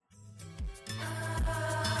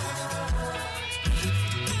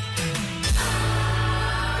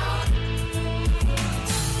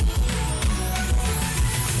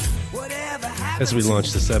As we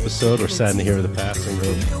launch this episode, we're saddened to hear the passing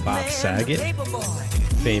of Bob Saget,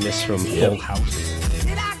 famous from Full House,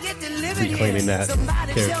 reclaiming that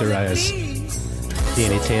character as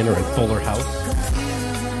Danny Tanner in Fuller House.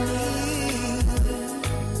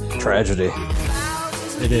 Tragedy.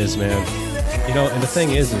 It is, man. You know, and the thing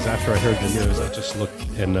is after I heard the news, I just looked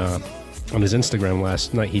and on his Instagram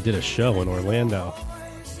last night, he did a show in Orlando.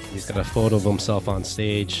 He's got a photo of himself on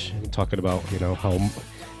stage talking about, you know, how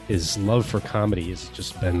his love for comedy has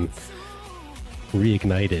just been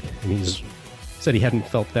reignited. And he's said he hadn't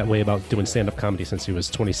felt that way about doing stand-up comedy since he was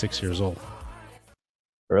 26 years old.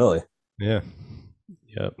 Really? Yeah.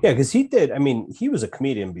 Yep. Yeah, because he did. I mean, he was a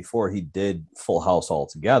comedian before he did Full House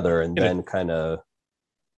altogether, and then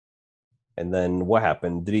and then what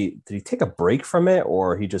happened? Did he take a break from it,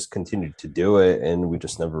 or he just continued to do it, and we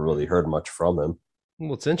just never really heard much from him?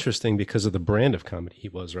 Well, it's interesting because of the brand of comedy he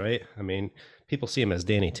was, right? I mean, people see him as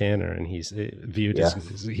Danny Tanner, and he's viewed as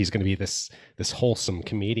he's going to be this wholesome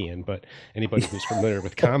comedian. But anybody who's familiar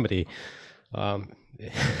with comedy,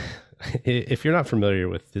 if you're not familiar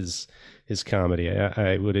with his comedy,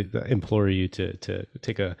 I would implore you to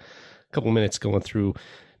take a couple minutes going through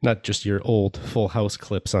not just your old Full House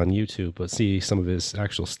clips on YouTube, but see some of his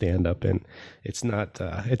actual stand-up. And it's not,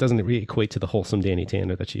 it doesn't really equate to the wholesome Danny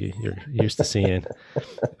Tanner that you're used to seeing.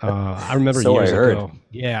 I remember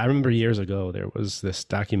I remember years ago, there was this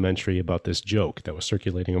documentary about this joke that was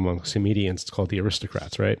circulating among comedians. It's called The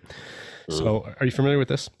Aristocrats, right? So are you familiar with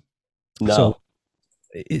this? No. So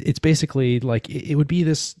it's basically like, it would be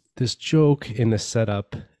this joke in the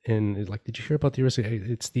setup. And like, did you hear about the Aristocrats?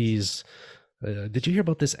 It's these... did you hear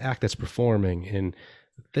about this act that's performing? And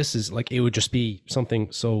this is like, it would just be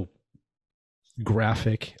something so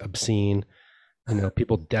graphic, obscene, you know,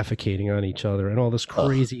 people defecating on each other and all this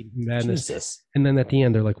crazy madness. Jesus. And then at the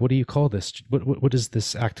end, they're like, what do you call this? What is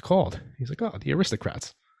this act called? He's like, oh, The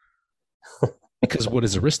Aristocrats. Because what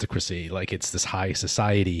is aristocracy? Like, it's this high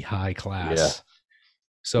society, high class. Yeah.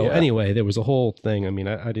 So anyway, there was a whole thing. I mean,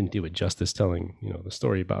 I didn't do it justice telling, you know, the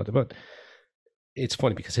story about it, but it's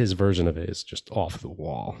funny because his version of it is just off the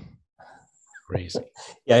wall. Crazy.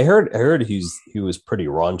 Yeah, I heard he was pretty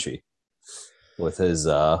raunchy with his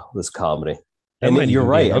this comedy. And you're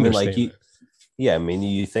right. I mean, like I mean,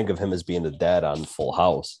 you think of him as being the dad on Full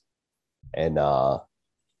House, and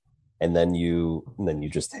then you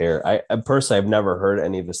just hear. I personally, I've never heard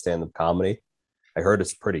any of his stand-up comedy. I heard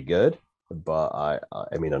it's pretty good, but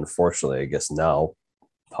I mean, unfortunately, I guess now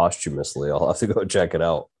posthumously, I'll have to go check it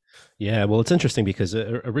out. Yeah, well, it's interesting because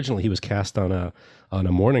originally he was cast on a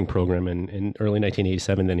morning program in early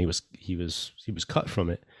 1987. Then he was cut from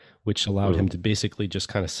it, which allowed him to basically just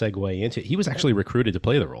kind of segue into it. He was actually recruited to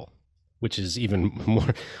play the role, which is even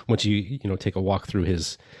more. Once you take a walk through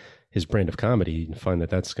his brand of comedy, you find that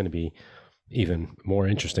that's going to be even more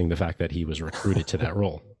interesting. The fact that he was recruited to that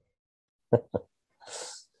role,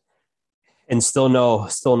 and still no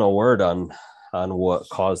word on what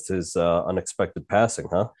caused his unexpected passing,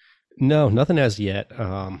 huh? No, nothing as yet.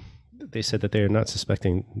 They said that they are not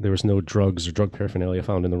suspecting. There was no drugs or drug paraphernalia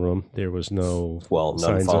found in the room. There was none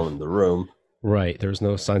found in the room. Right. There was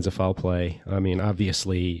no signs of foul play. I mean,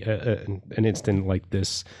 obviously, an instance like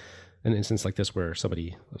this where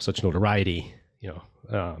somebody of such notoriety,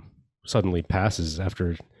 suddenly passes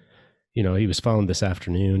after, he was found this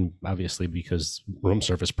afternoon, obviously, because room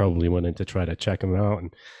service probably went in to try to check him out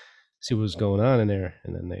and see what was going on in there.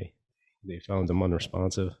 And then they found him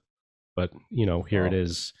unresponsive. But, here it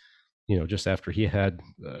is, just after he had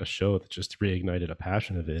a show that just reignited a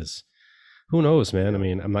passion of his. Who knows, man? I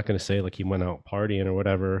mean, I'm not going to say like he went out partying or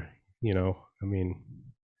whatever, I mean.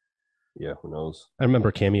 Yeah, who knows? I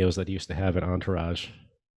remember cameos that he used to have in Entourage.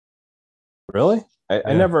 Really?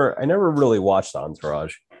 I never really watched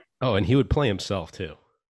Entourage. Oh, and he would play himself too.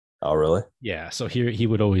 Oh, really? Yeah. So here he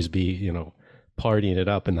would always be, partying it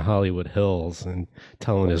up in the Hollywood Hills and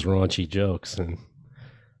telling his raunchy jokes and,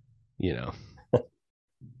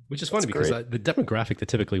 which is funny because the demographic that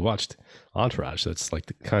typically watched Entourage, that's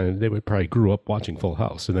like they would probably grew up watching Full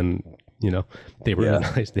House. And then, they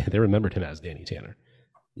remembered him as Danny Tanner.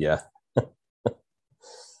 Yeah.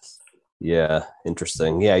 Yeah.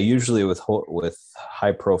 Interesting. Yeah. Usually with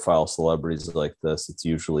high profile celebrities like this, it's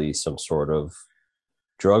usually some sort of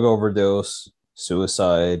drug overdose,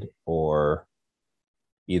 suicide, or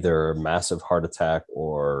either massive heart attack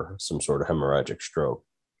or some sort of hemorrhagic stroke.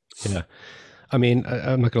 Yeah. I mean,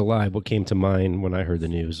 I'm not going to lie. What came to mind when I heard the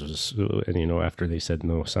news was, and, after they said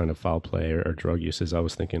no sign of foul play or drug uses, I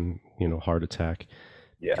was thinking, heart attack.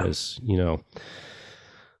 Yeah. Because,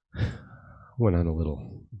 went on a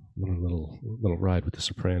little ride with the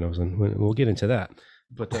Sopranos, and we'll get into that.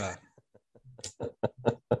 But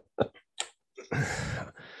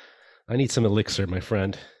I need some elixir, my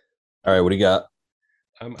friend. All right, what do you got?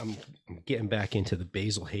 I'm getting back into the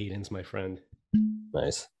Basil Hayden's, my friend.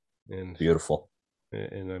 Nice. And beautiful.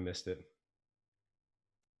 And I missed it.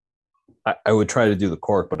 I would try to do the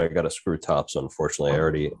cork, but I got a screw top, so unfortunately, I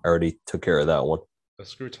already took care of that one. A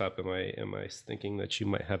screw top? Am I thinking that you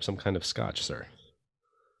might have some kind of scotch, sir?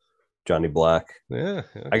 Johnny Black. Yeah.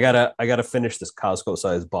 I gotta finish this Costco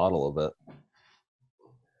sized bottle of it.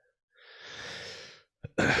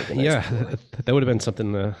 Yeah, that would have been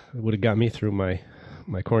something that would have got me through my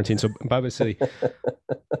quarantine. So, Baba City,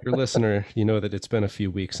 your listener, you know that it's been a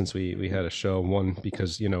few weeks since we had a show. One,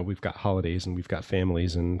 because, you know, we've got holidays and we've got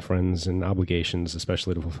families and friends and obligations,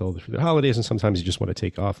 especially to fulfill the holidays. And sometimes you just want to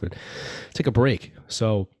take off and take a break.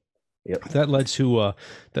 So yep. that led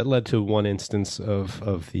to one instance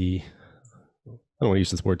of the, I don't want to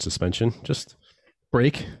use this word suspension, just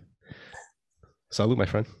break. Salute, my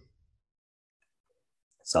friend.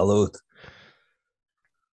 Salute.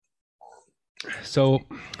 So,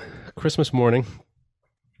 Christmas morning,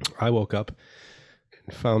 I woke up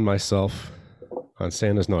and found myself on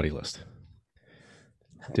Santa's naughty list.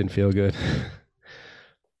 Didn't feel good.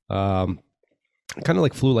 Kind of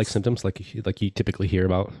like flu-like symptoms, like you typically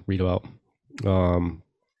read about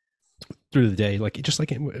through the day. Like just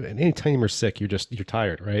like anytime you're sick, you're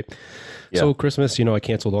tired, right? Yeah. So Christmas, you know, I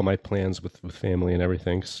canceled all my plans with family and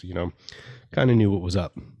everything. So, you know, kind of knew what was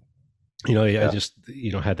up. You know, I just,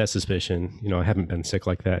 you know, had that suspicion. You know, I haven't been sick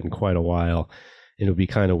like that in quite a while. And it would be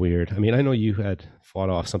kind of weird. I mean, I know you had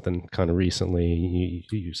fought off something kind of recently.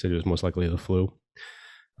 You said it was most likely the flu.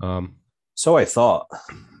 So I thought.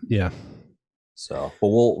 Yeah. So, but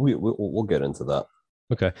we'll get into that.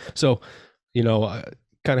 Okay. So, you know, I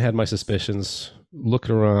kind of had my suspicions.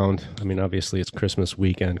 Looking around, I mean, obviously it's Christmas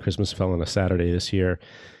weekend. Christmas fell on a Saturday this year.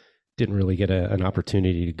 Didn't really get an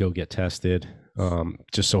opportunity to go get tested.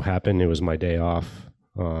 Just so happened it was my day off.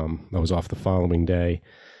 I was off the following day.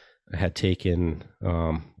 I had taken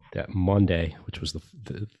that Monday, which was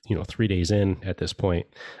the 3 days in at this point.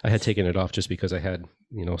 I had taken it off just because I had,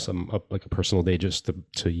 you know, like a personal day just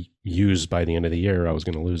to use by the end of the year. I was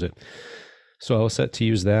going to lose it. So I was set to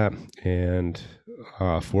use that. And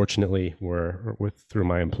fortunately, through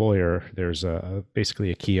my employer, there's basically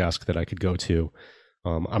a kiosk that I could go to.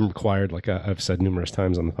 I'm required, like I've said numerous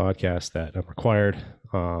times on the podcast, that I'm required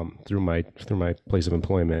through my place of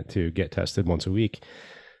employment to get tested once a week.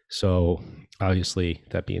 So obviously,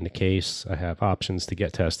 that being the case, I have options to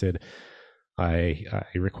get tested. I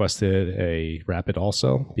requested a rapid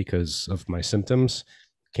also because of my symptoms.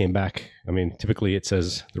 Came back. I mean, typically it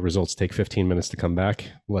says the results take 15 minutes to come back.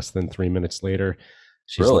 Less than 3 minutes later,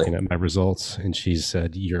 she's looking at my results and she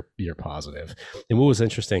said, "You're positive." And what was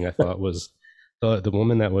interesting, I thought, was the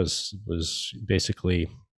woman that was basically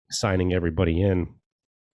signing everybody in.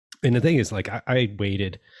 And the thing is, like, I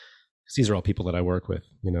waited, because these are all people that I work with,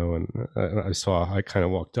 you know, and I kind of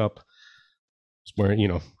walked up, wearing, you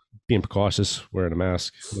know, being precautious, wearing a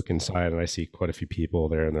mask, look inside, and I see quite a few people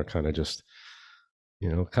there, and they're kind of just, you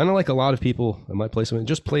know, kind of like a lot of people in my place, I mean,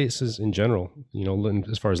 just places in general, you know,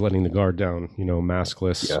 as far as letting the guard down, you know,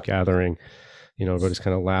 maskless gathering, you know, everybody's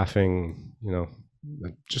kind of laughing, you know,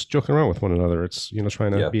 just joking around with one another. It's, you know,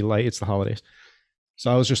 trying to be light. It's the holidays.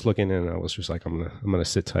 So I was just looking and I was just like, I'm gonna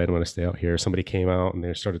sit tight. I'm gonna stay out here. Somebody came out and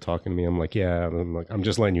they started talking to me. I'm like, yeah. I'm like, I'm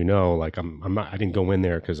just letting you know, like, I'm not. I didn't go in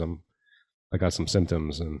there because I got some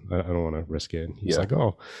symptoms and I don't want to risk it. And he's like,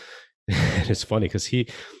 oh. And it's funny because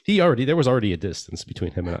there was already a distance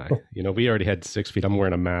between him and I. You know, we already had 6 feet. I'm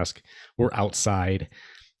wearing a mask. We're outside,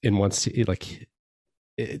 and once like.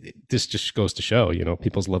 This just goes to show, you know,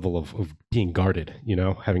 people's level of being guarded, you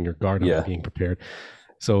know, having your guard up, being prepared.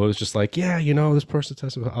 So it was just like, yeah, you know, this person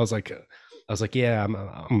tested. I was like, yeah, I'm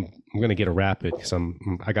going to get a rapid because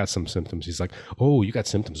I got some symptoms. He's like, oh, you got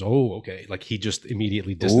symptoms. Oh, okay. Like he just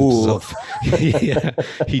immediately distanced himself. Yeah,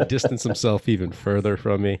 he distanced himself even further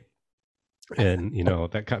from me. And, you know,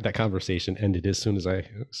 that conversation ended as soon as I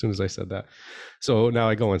said that. So now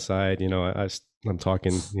I go inside, you know, I'm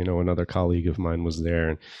talking, you know, another colleague of mine was there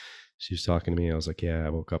and she was talking to me. I was like, yeah, I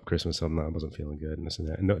woke up Christmas. I wasn't feeling good and this and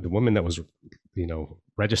that. And the woman that was, you know,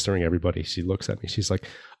 registering everybody, she looks at me. She's like,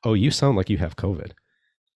 oh, you sound like you have COVID.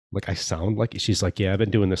 Like I sound like, she's like, yeah, I've been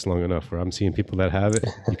doing this long enough where I'm seeing people that have it.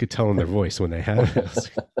 You could tell in their voice when they have it. I was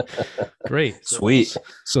like, great. Sweet.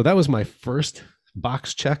 So that was my first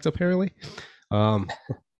box checked apparently.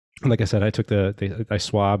 Like I said, I took I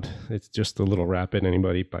swabbed. It's just a little rapid.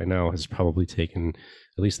 Anybody by now has probably taken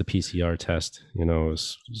at least the PCR test, you know,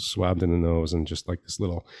 was swabbed in the nose and just like this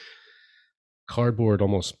little cardboard,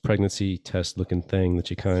 almost pregnancy test looking thing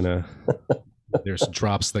that you kind of there's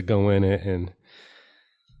drops that go in it, and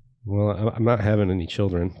well, I'm not having any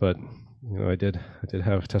children, but I did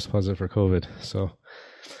have test positive for COVID. So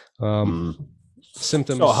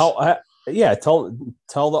symptoms. So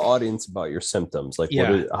tell the audience about your symptoms. Like,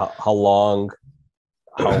 how long,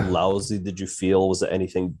 how lousy did you feel? Was it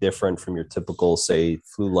anything different from your typical, say,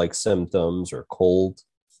 flu-like symptoms or cold?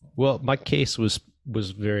 Well, my case was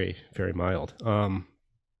very, very mild.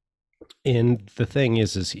 And the thing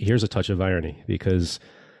is here's a touch of irony, because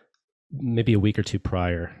maybe a week or two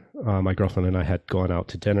prior, my girlfriend and I had gone out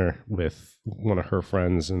to dinner with one of her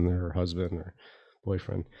friends and her husband or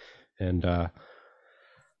boyfriend. And I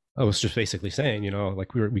was just basically saying,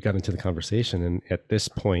 like we got into the conversation, and at this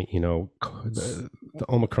point, the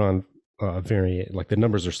Omicron variant, like the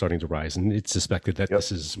numbers are starting to rise, and it's suspected that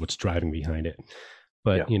this is what's driving behind it.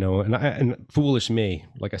 But and foolish me,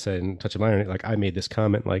 like I said, in touch of irony, like I made this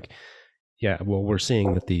comment, like, yeah, well, we're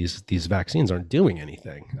seeing that these vaccines aren't doing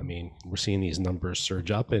anything. I mean, we're seeing these numbers surge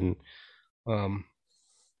up, and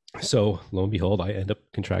so lo and behold, I end up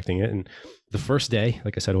contracting it. And the first day,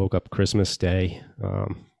 like I said, I woke up Christmas Day,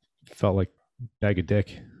 felt like a bag of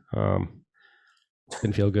dick.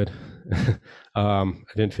 Didn't feel good. I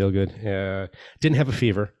didn't feel good. Didn't have a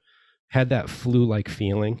fever. Had that flu-like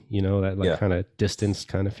feeling, that kind of distance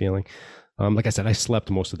kind of feeling. Like I said, I slept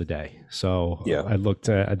most of the day. So I looked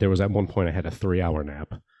at, there was at one point I had a 3-hour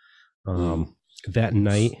nap. That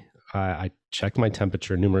night, I checked my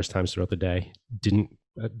temperature numerous times throughout the day. Didn't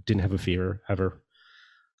have a fever ever.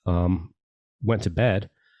 Went to bed,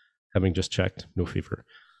 having just checked, no fever.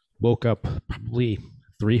 Woke up probably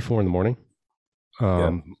 3-4 in the morning.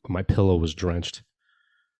 My pillow was drenched.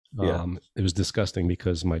 It was disgusting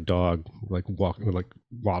because my dog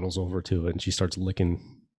waddles over to it and she starts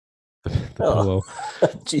licking the pillow.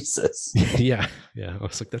 Jesus. Yeah. I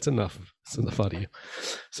was like, that's enough. It's enough out of you.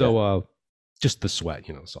 So just the sweat,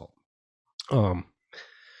 salt.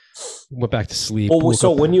 Went back to sleep. Well,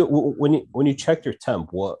 so when you checked your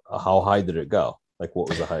temp, how high did it go? Like, what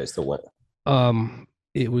was the highest it went?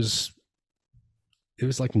 It was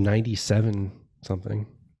like 97 something.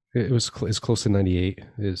 It was as close to 98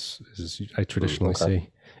 as I traditionally see.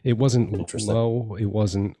 It wasn't low. It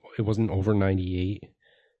wasn't over 98.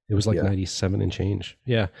 It was like 97 and change.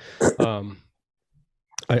 Yeah.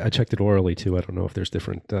 I checked it orally too. I don't know if there's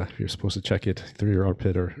different. You're supposed to check it through your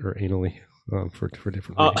armpit or anally for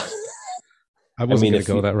different reasons. I wasn't going to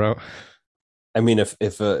go that route. I mean,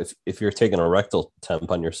 if you're taking a rectal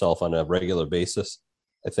temp on yourself on a regular basis,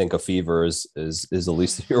 I think a fever is the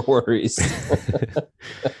least of your worries.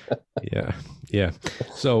 Yeah.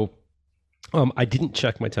 So, I didn't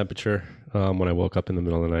check my temperature when I woke up in the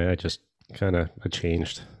middle of the night. I just kind of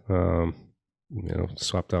changed,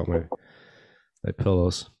 swapped out my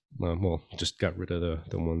pillows. Just got rid of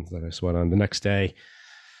the ones that I sweat on. The next day,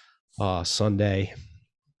 Sunday,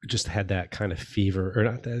 just had that kind of fever, or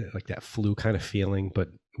not that, like that flu kind of feeling, but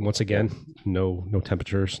once again, no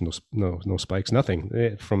temperatures, no spikes,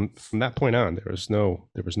 nothing. From that point on, there was no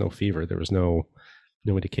fever. There was no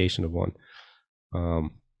indication of one.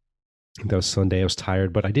 That was Sunday. I was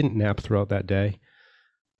tired, but I didn't nap throughout that day.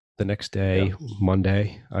 The next day,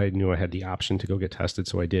 Monday, I knew I had the option to go get tested,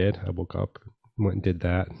 so I did. I woke up, went and did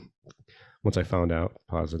that. Once I found out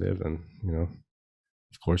positive, and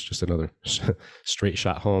of course, just another straight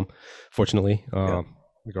shot home. Fortunately,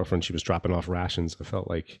 my girlfriend, she was dropping off rations. I felt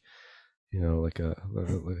like, like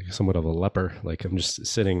somewhat of a leper. Like I'm just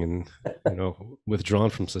sitting and, withdrawn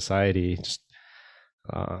from society. Just,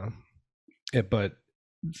 but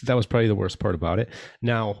that was probably the worst part about it.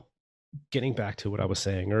 Now, getting back to what I was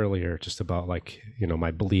saying earlier, just about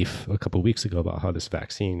my belief a couple of weeks ago about how this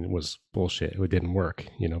vaccine was bullshit. It didn't work,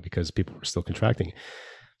 because people were still contracting.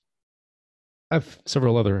 I have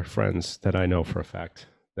several other friends that I know for a fact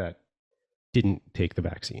that didn't take the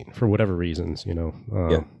vaccine for whatever reasons,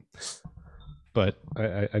 but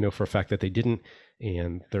I know for a fact that they didn't,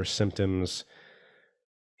 and their symptoms,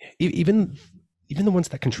 even the ones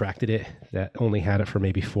that contracted it, that only had it for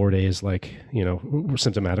maybe 4 days, like, were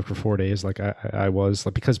symptomatic for 4 days, like I was,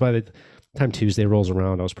 like, because by the time Tuesday rolls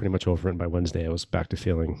around, I was pretty much over it. And by Wednesday, I was back to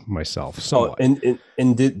feeling myself. So,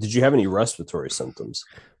 and did you have any respiratory symptoms?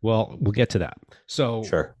 Well, we'll get to that. So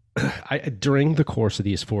sure. During the course of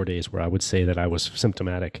these 4 days where I would say that I was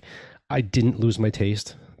symptomatic, I didn't lose my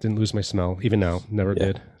taste, didn't lose my smell, even now, never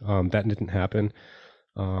did. That didn't happen.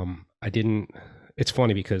 I didn't. It's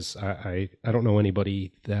funny because I don't know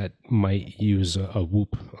anybody that might use a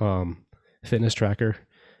Whoop fitness tracker.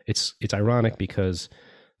 It's ironic because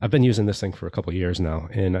I've been using this thing for a couple of years now,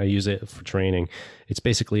 and I use it for training. It's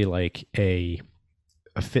basically like a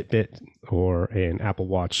a Fitbit or an Apple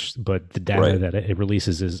Watch, but the data that it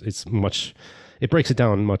releases it breaks it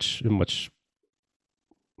down much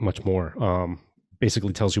more.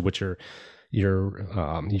 Basically tells you what your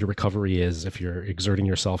recovery is. If you're exerting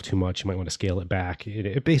yourself too much, you might want to scale it back.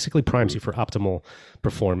 It basically primes you for optimal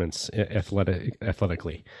performance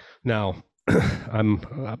athletically. Now, I'm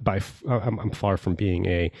far from being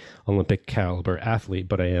a Olympic caliber athlete,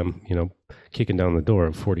 but I am, kicking down the door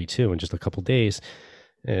of 42 in just a couple days,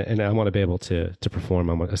 and I want to be able to perform.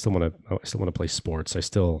 I still want to play sports. I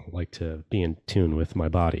still like to be in tune with my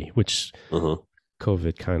body, which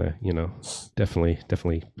COVID kind of,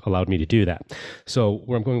 definitely allowed me to do that. So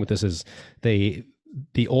where I'm going with this is the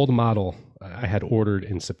old model I had ordered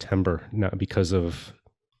in September, not because of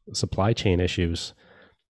supply chain issues.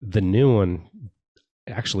 The new one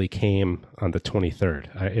actually came on the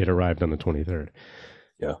 23rd. It arrived on the 23rd.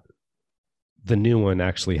 Yeah. The new one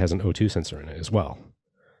actually has an O2 sensor in it as well.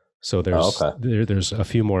 So there's a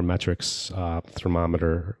few more metrics,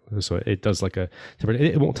 thermometer. So it does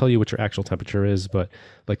it won't tell you what your actual temperature is, but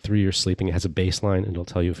like through your sleeping, it has a baseline, and it'll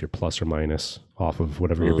tell you if you're plus or minus off of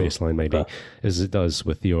whatever your baseline may be, as it does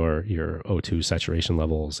with your O2 saturation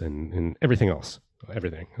levels and everything else.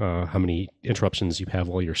 Everything, how many interruptions you have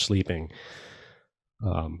while you're sleeping,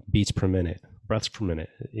 beats per minute, breaths per minute,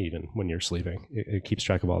 even when you're sleeping. It keeps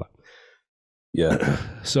track of all that. Yeah.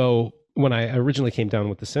 So when I originally came down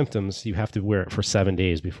with the symptoms, you have to wear it for 7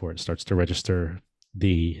 days before it starts to register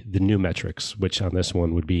the new metrics, which on this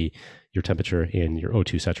one would be your temperature and your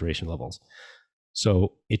O2 saturation levels.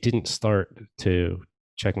 So it didn't start to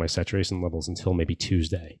check my saturation levels until maybe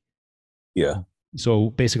Tuesday. Yeah. So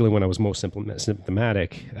basically, when I was most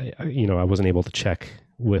symptomatic, I wasn't able to check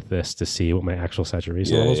with this to see what my actual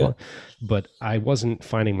saturation levels were. But I wasn't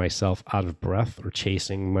finding myself out of breath or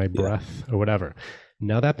chasing my breath or whatever.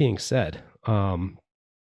 Now, that being said,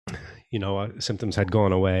 symptoms had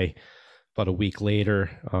gone away. About a week later,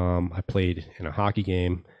 I played in a hockey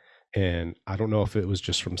game, and I don't know if it was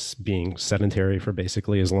just from being sedentary for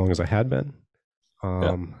basically as long as I had been,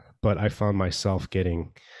 but I found myself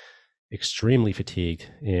getting extremely fatigued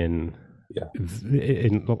in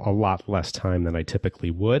a lot less time than I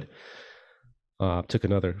typically would. Took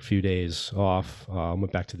another few days off,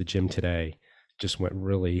 went back to the gym today, just went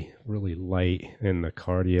really, really light in the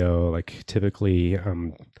cardio. Like typically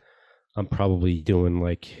I'm probably doing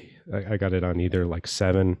I got it on either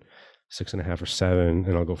 6.5 or 7,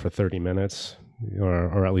 and I'll go for 30 minutes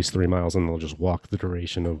or at least 3 miles, and I'll just walk the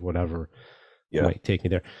duration of whatever might take me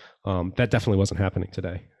there. That definitely wasn't happening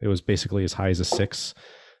today. It was basically as high as a 6,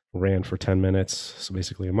 ran for 10 minutes. So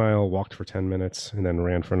basically a mile, walked for 10 minutes, and then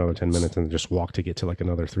ran for another 10 minutes, and just walked to get to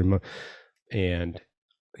another 3 miles. And,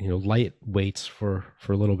 light weights for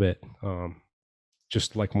a little bit,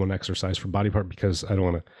 just one exercise for body part, because I don't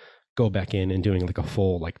want to go back in and doing a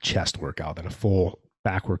full chest workout, then a full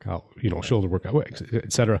back workout, shoulder workout,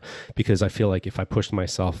 etc. Because I feel like if I pushed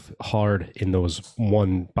myself hard in those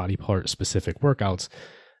one body part specific workouts,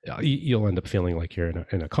 you'll end up feeling like you're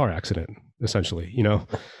in a car accident, essentially,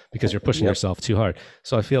 because you're pushing yourself too hard.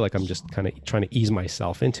 So I feel like I'm just kind of trying to ease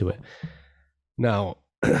myself into it. Now,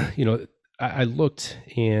 I looked,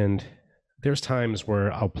 and there's times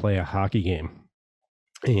where I'll play a hockey game,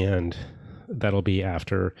 and that'll be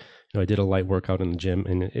after I did a light workout in the gym,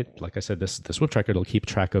 and it, like I said, this Whoop tracker, it'll keep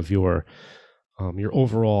track of your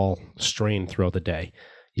overall strain throughout the day.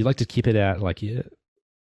 You like to keep it at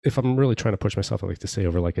if I'm really trying to push myself, I like to say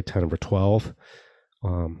over a 10 over 12.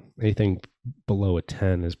 Anything below a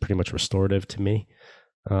 10 is pretty much restorative to me.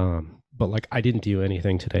 But I didn't do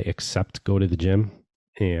anything today except go to the gym,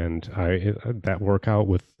 and that workout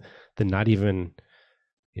with the not even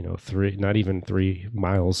 3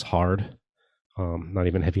 miles hard. Not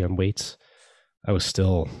even heavy on weights, I was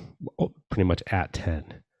still pretty much at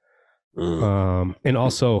 10. And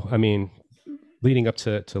also, leading up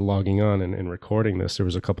to logging on and recording this, there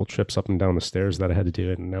was a couple trips up and down the stairs that I had to do,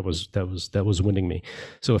 and that was winding me.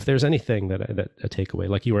 So if there's anything that a takeaway,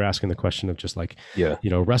 like you were asking the question of just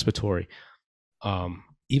respiratory,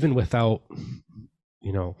 even without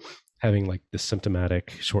having the symptomatic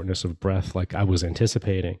shortness of breath like I was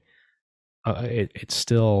anticipating, it's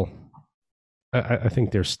still. I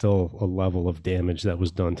think there's still a level of damage that was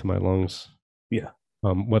done to my lungs. Yeah.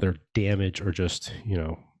 Whether damage or just,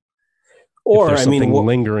 or there's something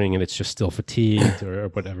lingering and it's just still fatigued or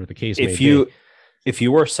whatever the case may be. If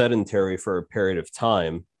you were sedentary for a period of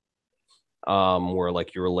time, where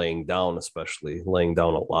you were laying down, especially laying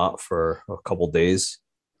down a lot for a couple days,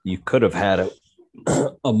 you could have had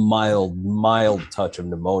a mild touch of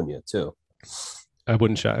pneumonia too. It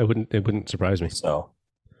wouldn't surprise me. So,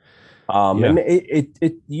 Yeah. And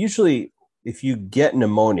it usually, if you get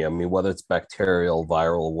pneumonia, I mean, whether it's bacterial,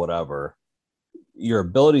 viral, whatever, your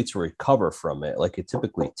ability to recover from it, like it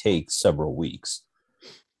typically takes several weeks.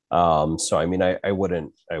 So I mean, I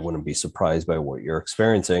wouldn't be surprised by what you're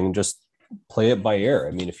experiencing. Just play it by ear.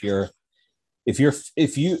 I mean, if you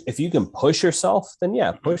can push yourself, then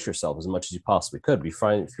yeah, push yourself as much as you possibly could. If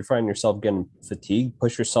you find yourself getting fatigued,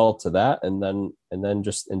 push yourself to that, and then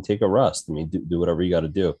just take a rest. I mean, do whatever you got to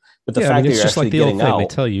do. But the Yeah. I mean, fact that it's you're just like actually the old getting thing. They out,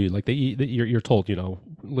 tell you, like, you're told,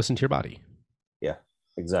 listen to your body. yeah,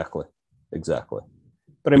 exactly, exactly.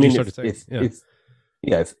 But I But you mean, started saying,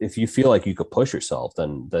 yeah. if you feel like you could push yourself,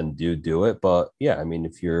 then do it. But yeah, I mean,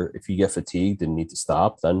 if you get fatigued and need to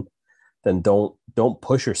stop, then don't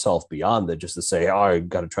push yourself beyond it just to say, oh, I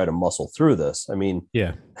got to try to muscle through this. I mean,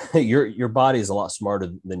 Yeah. your body is a lot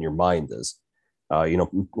smarter than your mind is. A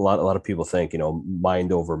lot of people think,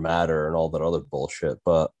 mind over matter and all that other bullshit,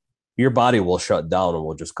 but your body will shut down and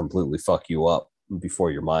will just completely fuck you up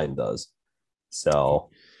before your mind does. So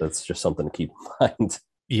that's just something to keep in mind.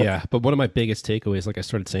 Yeah, but one of my biggest takeaways, like I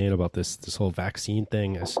started saying about this whole vaccine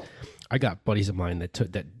thing, is I got buddies of mine that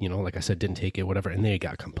took that, like I said, didn't take it, whatever, and they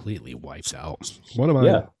got completely wiped out. Yeah. One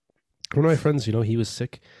of my friends, he was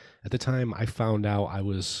sick at the time. I found out I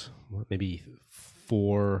was maybe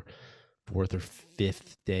fourth or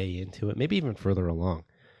fifth day into it, maybe even further along,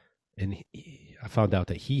 and I found out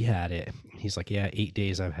that he had it. He's like, "Yeah, 8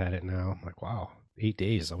 days I've had it now." I'm like, "Wow, 8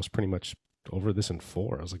 days! I was pretty much over this in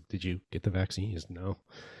 4." I was like, "Did you get the vaccine?" He's, "No,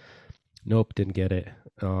 nope, didn't get it."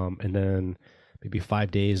 And then maybe 5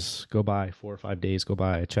 days go by, 4 or 5 days go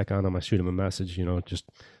by. I check on him. I shoot him a message, just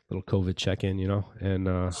a little COVID check in,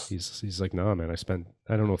 and he's like, "No, man,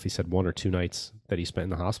 I don't know if he said 1 or 2 nights that he spent in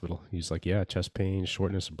the hospital." He's like, "Yeah, chest pain,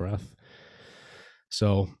 shortness of breath."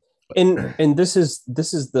 So, And this is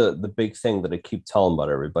the big thing that I keep telling about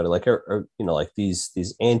everybody, like, like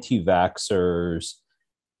these anti-vaxxers,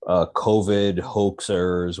 COVID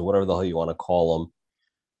hoaxers, whatever the hell you want to call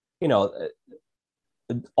them.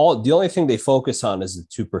 All the only thing they focus on is the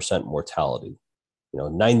 2% mortality,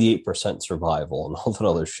 98% survival and all that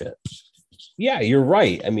other shit. Yeah, you're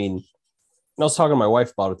right. I mean, I was talking to my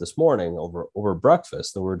wife about it this morning over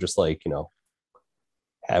breakfast, and we're just like,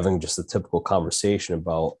 having just a typical conversation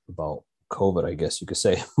about COVID, I guess you could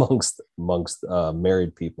say, amongst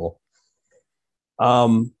married people.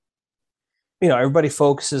 Everybody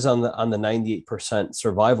focuses on the 98%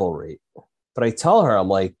 survival rate, but I tell her, I'm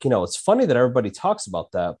like, it's funny that everybody talks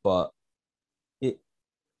about that, but it,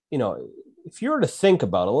 if you were to think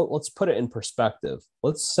about it, let's put it in perspective.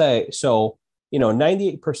 Let's say, so,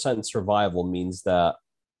 98% survival means that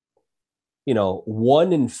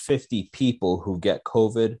 1 in 50 people who get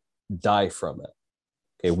COVID die from it.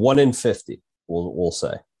 Okay, 1 in 50, we'll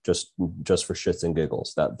say, just for shits and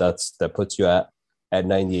giggles. That puts you at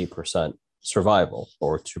 98% survival,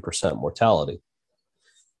 or 2% mortality.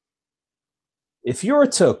 If you were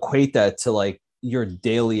to equate that to like your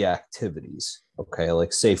daily activities, okay,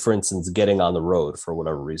 like say for instance, getting on the road for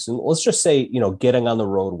whatever reason, let's just say, getting on the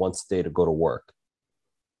road once a day to go to work.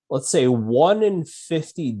 Let's say 1 in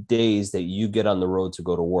 50 days that you get on the road to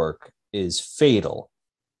go to work is fatal.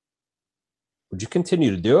 Would you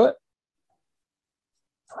continue to do it?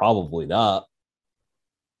 Probably not.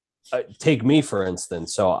 Take me, for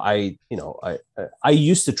instance. So I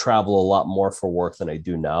used to travel a lot more for work than I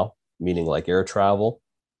do now, meaning like air travel.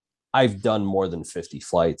 I've done more than 50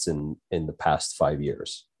 flights in the past 5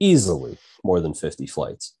 years, easily more than 50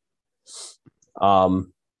 flights.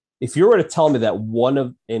 If you were to tell me that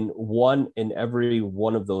one in every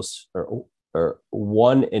one of those, or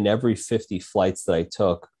 1 in every 50 flights that I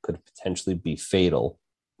took could potentially be fatal,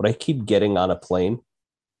 would I keep getting on a plane?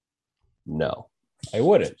 No, I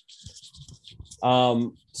wouldn't.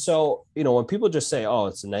 So, when people just say, oh,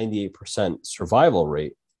 it's a 98% survival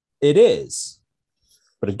rate, it is.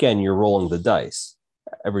 But again, you're rolling the dice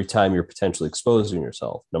every time you're potentially exposing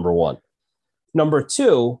yourself, number one. Number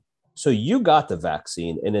two, so you got the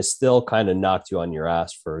vaccine and it still kind of knocked you on your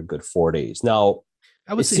ass for a good 4 days. Now,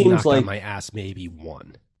 I would say knocked on my ass maybe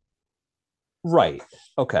 1. Right.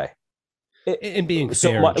 Okay. And being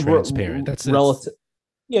fair and transparent. That's relative.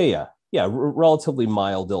 Yeah. Relatively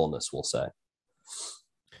mild illness, we'll say.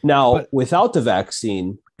 Now, but without the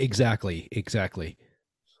vaccine. Exactly.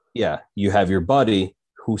 Yeah. You have your buddy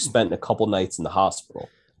who spent a couple nights in the hospital.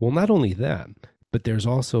 Well, not only that, but there's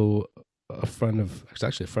also a friend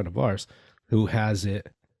of ours who has it,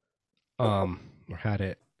 or had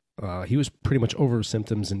it. He was pretty much over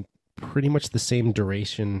symptoms in pretty much the same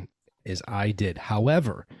duration as I did.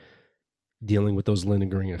 However, dealing with those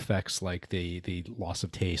lingering effects like the loss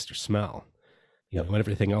of taste or smell. you know, and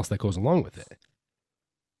everything else that goes along with it.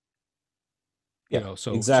 Yeah, you know,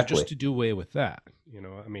 so, exactly. so just to do away with that, you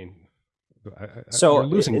know, I mean, so you're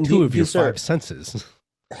losing two of your five senses.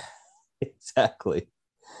 Exactly.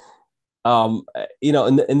 You know,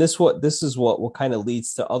 and this is what kind of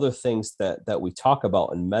leads to other things that we talk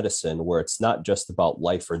about in medicine, where it's not just about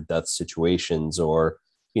life or death situations, or,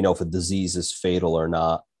 you know, if a disease is fatal or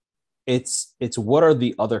not. It's what are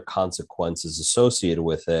the other consequences associated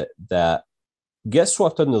with it that get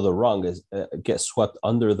swept under the rug as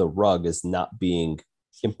not being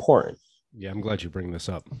important. Yeah, I'm glad you bring this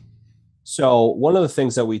up. So one of the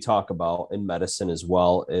things that we talk about in medicine as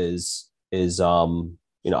well is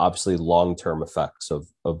you know, obviously long-term effects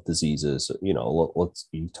of diseases. You know,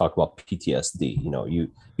 you talk about PTSD. You know,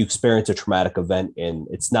 you experience a traumatic event, and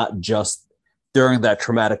it's not just during that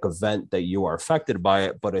traumatic event that you are affected by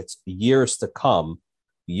it, but it's years to come,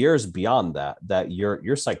 years beyond that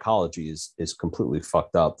your psychology is completely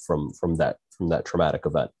fucked up from that traumatic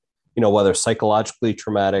event. You know, whether psychologically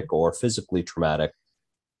traumatic or physically traumatic,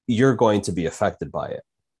 you're going to be affected by it.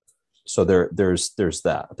 So there's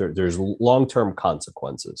that. There's long-term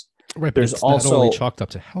consequences. Right, but there's it's also not only chalked up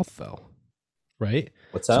to health, though, right?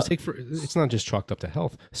 What's that? So it's not just chalked up to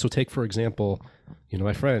health. So take, for example, you know,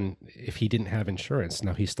 my friend, if he didn't have insurance,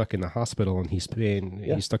 now he's stuck in the hospital and he's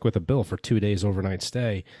stuck with a bill for 2 days overnight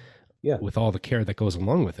stay, with all the care that goes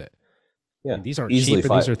along with it. Yeah, I mean, these aren't cheap,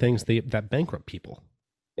 and these are things that bankrupt people.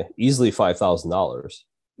 Yeah, easily $5,000,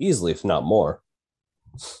 easily, if not more.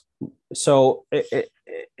 So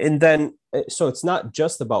so it's not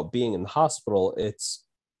just about being in the hospital, it's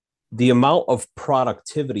the amount of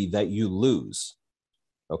productivity that you lose,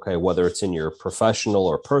 okay, whether it's in your professional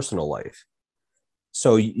or personal life.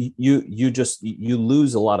 So you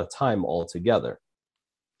lose a lot of time altogether.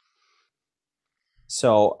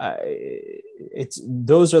 So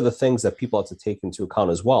those are the things that people have to take into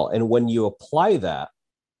account as well. And when you apply that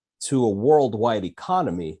to a worldwide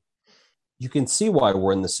economy, you can see why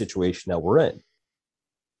we're in the situation that we're in.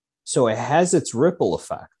 So it has its ripple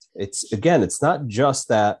effect. It's not just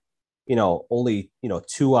that, you know, only, you know,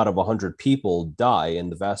 2 out of 100 people die,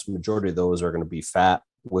 and the vast majority of those are going to be fat,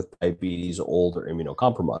 with diabetes, old, or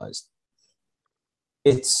immunocompromised.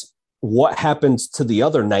 It's what happens to the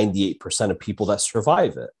other 98% of people that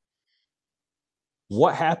survive it.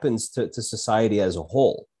 What happens to society as a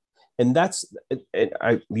whole? And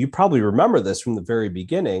you probably remember this from the very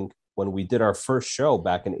beginning when we did our first show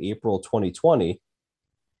back in April 2020.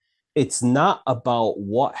 It's not about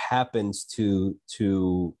what happens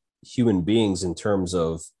to human beings in terms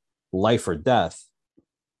of life or death.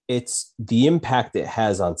 It's the impact it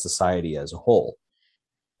has on society as a whole.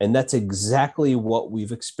 And that's exactly what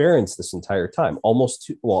we've experienced this entire time.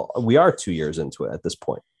 We are 2 years into it at this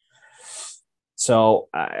point. So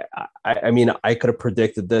I mean, I could have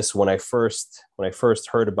predicted this when I first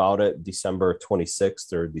heard about it, December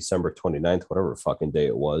 26th or December 29th, whatever fucking day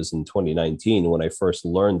it was in 2019, when I first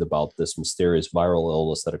learned about this mysterious viral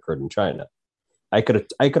illness that occurred in China. I could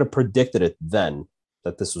have predicted it then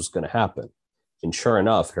that this was going to happen. And sure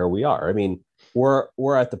enough, here we are. I mean,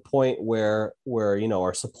 we're at the point where you know,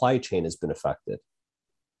 our supply chain has been affected.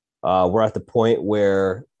 We're at the point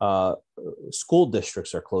where school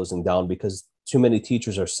districts are closing down because too many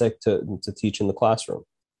teachers are sick to teach in the classroom.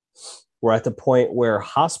 We're at the point where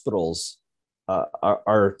hospitals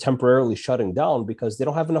are temporarily shutting down because they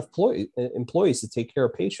don't have enough employees to take care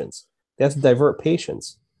of patients. They have to divert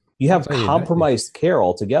patients. You have compromised care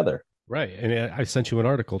altogether. Right. And I sent you an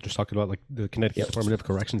article just talking about, like, the Connecticut Department of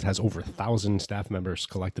Corrections has over 1,000 staff members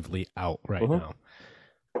collectively out right now.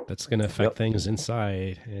 That's going to affect things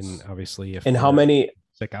inside. And obviously, if how many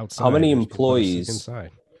outside, how many employees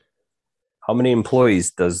inside? How many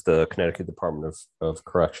employees does the Connecticut Department of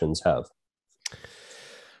Corrections have?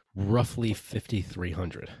 Roughly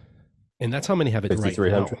 5,300. And that's how many have it right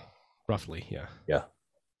now. Roughly, yeah. Yeah.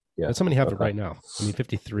 That's how many have it right now. I mean,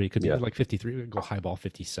 53 could be like 53. We could go highball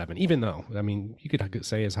 57. Even though, I mean, you could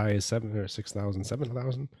say as high as 7,000 or 6,000,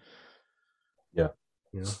 7,000. Yeah.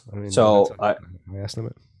 Yeah. I mean, so my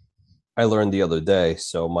estimate. I learned the other day.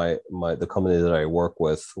 So the company that I work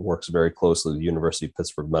with works very closely with the University of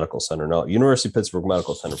Pittsburgh Medical Center. Now, University of Pittsburgh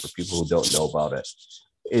Medical Center, for people who don't know about it,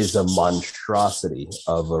 is a monstrosity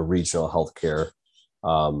of a regional healthcare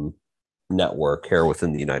network here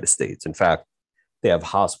within the United States. In fact, they have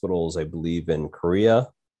hospitals, I believe, in Korea,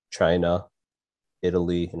 China,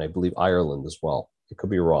 Italy, and I believe Ireland as well. It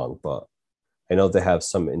could be wrong, but I know they have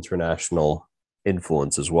some international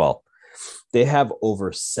influence as well. They have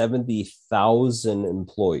over 70,000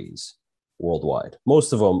 employees worldwide.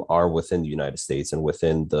 Most of them are within the United States and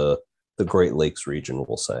within the Great Lakes region,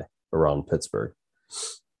 we'll say, around Pittsburgh.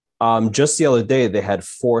 Just the other day, they had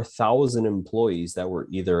 4,000 employees that were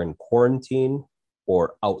either in quarantine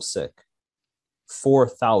or out sick.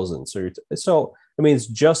 4,000. So I mean, it's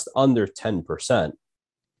just under 10%,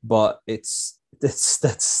 but that's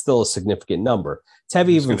still a significant number. To have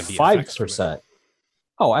even 5%.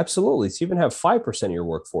 Oh, absolutely. To even have 5% of your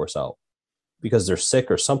workforce out because they're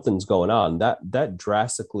sick or something's going on, that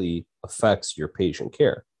drastically affects your patient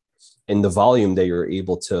care and the volume that you're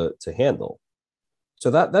able to handle.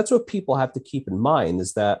 So that's what people have to keep in mind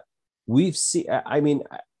is that we've seen, I mean,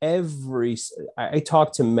 I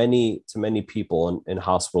talk to many people in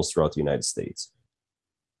hospitals throughout the United States,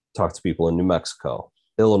 talk to people in New Mexico,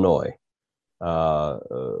 Illinois,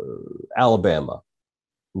 Alabama,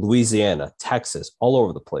 Louisiana, Texas, all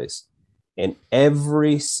over the place. And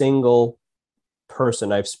every single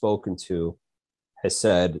person I've spoken to has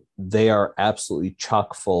said they are absolutely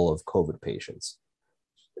chock full of COVID patients.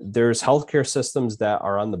 There's healthcare systems that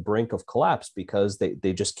are on the brink of collapse because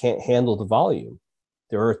they just can't handle the volume.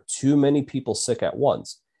 There are too many people sick at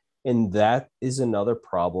once. And that is another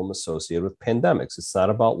problem associated with pandemics. It's not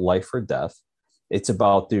about life or death. It's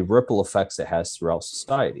about the ripple effects it has throughout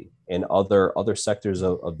society and other sectors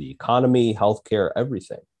of the economy, healthcare,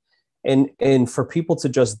 everything. And for people to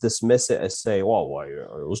just dismiss it as say, well,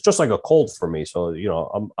 it was just like a cold for me. So,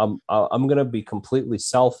 I'm going to be completely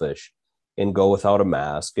selfish and go without a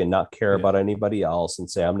mask and not care about anybody else and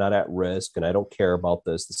say, I'm not at risk and I don't care about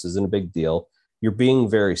this. This isn't a big deal. You're being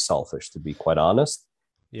very selfish, to be quite honest.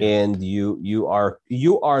 Yeah. And you are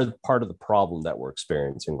part of the problem that we're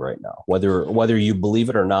experiencing right now. Whether you believe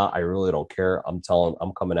it or not, I really don't care. I'm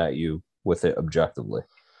coming at you with it objectively.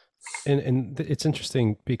 And it's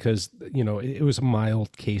interesting because it was a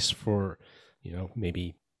mild case for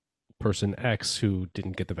maybe person X who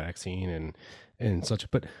didn't get the vaccine and such.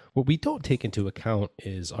 But what we don't take into account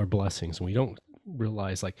is our blessings, and we don't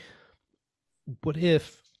realize, like, what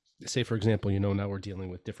if, say for example, now we're dealing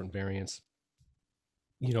with different variants.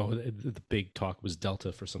 The big talk was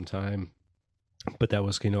Delta for some time, but that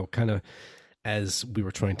was, kind of as we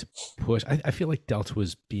were trying to push. I feel like Delta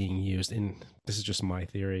was being used, and this is just my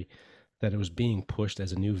theory, that it was being pushed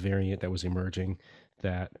as a new variant that was emerging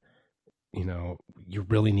that, you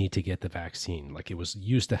really need to get the vaccine. Like it was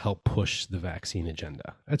used to help push the vaccine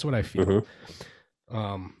agenda. That's what I feel.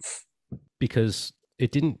 Mm-hmm. Because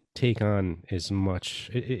it didn't take on as much.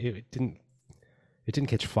 It didn't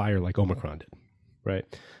catch fire like Omicron did. Right.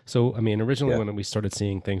 So, I mean, originally when we started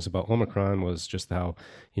seeing things about Omicron was just how,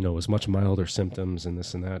 it was much milder symptoms and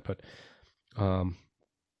this and that. But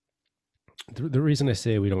the reason I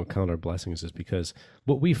say we don't count our blessings is because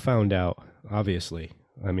what we found out, obviously,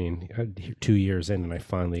 I mean, 2 years in and I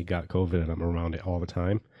finally got COVID and I'm around it all the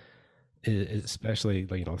time, especially,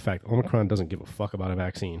 like, the fact Omicron doesn't give a fuck about a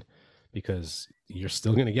vaccine because you're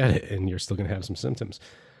still going to get it and you're still going to have some symptoms.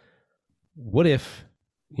 What if,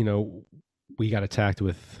 we got attacked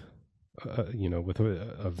with, with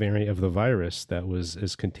a variant of the virus that was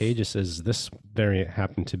as contagious as this variant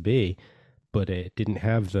happened to be, but it didn't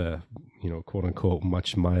have the, quote unquote,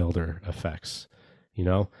 much milder effects.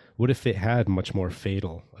 What if it had much more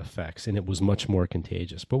fatal effects and it was much more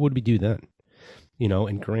contagious? What would we do then?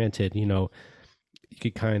 And granted, you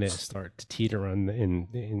could kind of start to teeter on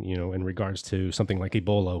in regards to something like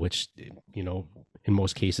Ebola, which, in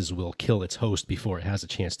most cases will kill its host before it has a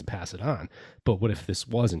chance to pass it on. But what if this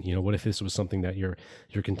wasn't? What if this was something that you're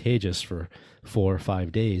contagious for 4 or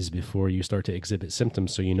 5 days before you start to exhibit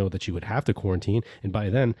symptoms, so that you would have to quarantine? And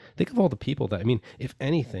by then, think of all the people that, I mean, if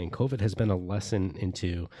anything, COVID has been a lesson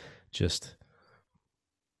into just,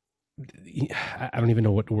 I don't even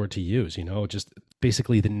know what word to use, just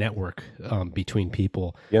basically the network between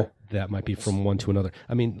people that might be from one to another.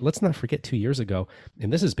 I mean, let's not forget 2 years ago,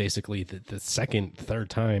 and this is basically the second, third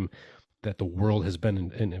time that the world has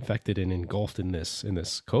been infected and engulfed in this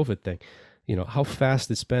COVID thing. How fast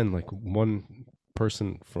it's been. Like, one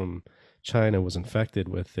person from China was infected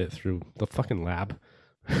with it through the fucking lab,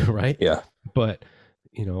 right? Yeah. But,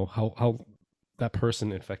 how that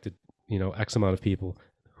person infected, X amount of people,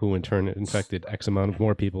 who in turn infected X amount of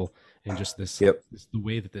more people, and just this, the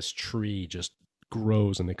way that this tree just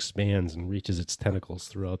grows and expands and reaches its tentacles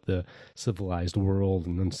throughout the civilized world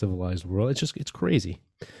and uncivilized world. It's crazy.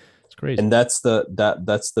 It's crazy. And that's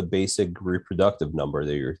the basic reproductive number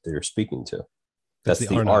that you're speaking to. That's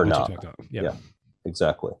the R naught. Yeah,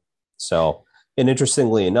 exactly. So, and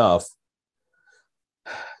interestingly enough,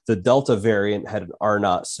 the Delta variant had an R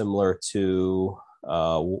naught similar to,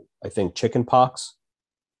 I think, chickenpox,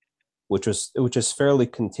 which is fairly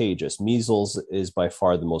contagious. Measles is by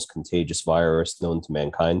far the most contagious virus known to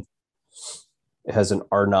mankind. It has an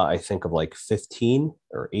R naught, I think, of like 15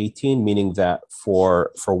 or 18, meaning that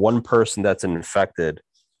for one person that's infected,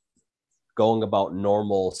 going about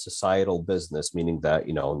normal societal business, meaning that,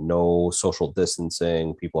 no social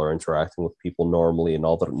distancing, people are interacting with people normally, and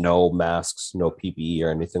all that, no masks, no PPE or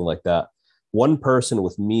anything like that. One person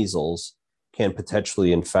with measles can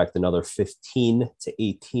potentially infect another 15 to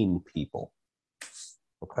 18 people.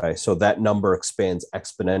 Okay, so that number expands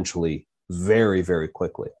exponentially very, very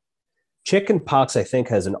quickly. Chicken pox, I think,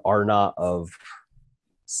 has an R naught of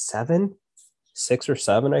 6 or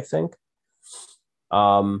 7, I think.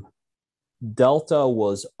 Um, Delta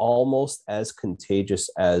was almost as contagious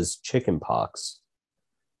as chickenpox.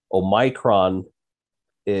 Omicron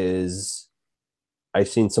is, I've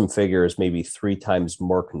seen some figures, maybe 3 times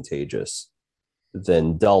more contagious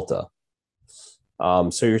than Delta.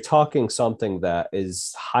 So you're talking something that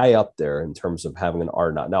is high up there in terms of having an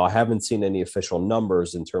R naught. Now, I haven't seen any official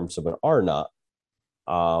numbers in terms of an R naught,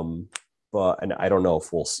 and I don't know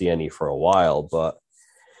if we'll see any for a while, but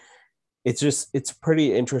it's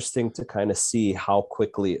pretty interesting to kind of see how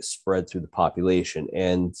quickly it spread through the population.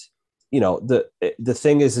 And the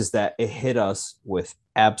thing is that it hit us with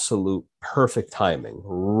absolute perfect timing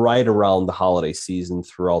right around the holiday season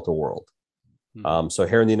throughout the world. So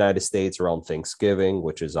here in the United States around Thanksgiving,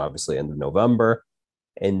 which is obviously end of November,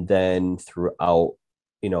 and then throughout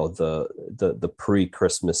the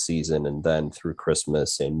pre-Christmas season, and then through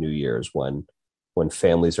Christmas and New Year's, when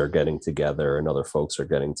families are getting together and other folks are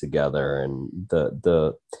getting together, and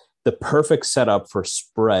the perfect setup for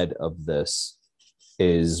spread of this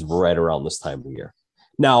is right around this time of year.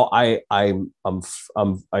 Now, I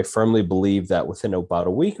firmly believe that within about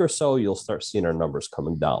a week or so, you'll start seeing our numbers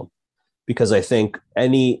coming down, because I think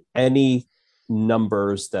any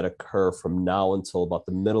numbers that occur from now until about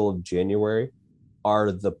the middle of January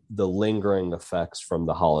are the lingering effects from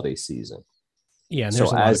the holiday season. Yeah, and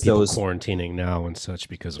there's a lot of people quarantining now and such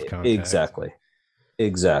because of contact.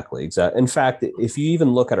 Exactly. In fact, if you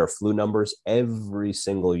even look at our flu numbers every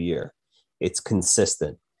single year, it's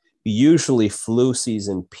consistent. Usually flu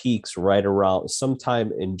season peaks right around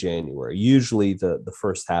sometime in January, usually the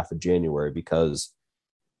first half of January, because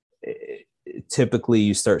typically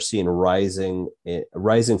you start seeing rising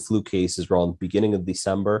flu cases around the beginning of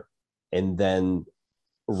December, and then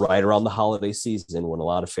right around the holiday season, when a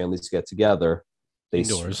lot of families get together, they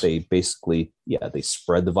basically they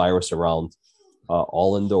spread the virus around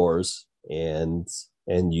all indoors, and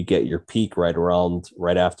you get your peak right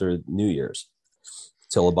after New Year's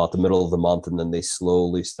till about the middle of the month, and then they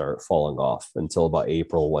slowly start falling off until about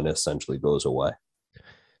April, when it essentially goes away.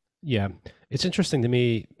 Yeah, it's interesting to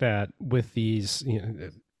me that with these,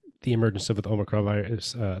 the emergence of the Omicron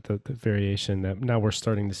virus, the variation, that now we're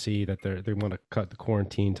starting to see that they want to cut the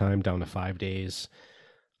quarantine time down to 5 days.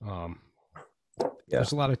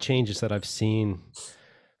 There's a lot of changes that I've seen,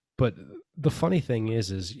 but the funny thing is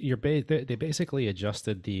they basically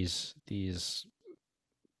adjusted this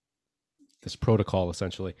protocol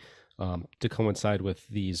essentially to coincide with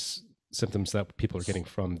these symptoms that people are getting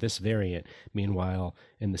from this variant. Meanwhile,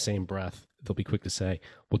 in the same breath, they'll be quick to say,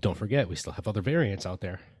 well, don't forget, we still have other variants out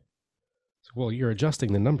there. So, well, you're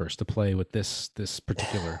adjusting the numbers to play with this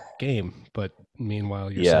particular game, but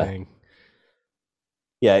meanwhile, you're saying...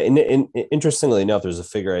 Yeah, and interestingly enough, there's a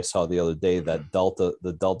figure I saw the other day that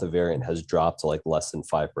the Delta variant has dropped to like less than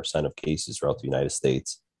 5% of cases throughout the United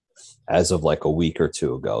States as of like a week or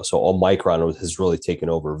two ago. So Omicron has really taken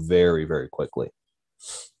over very, very quickly.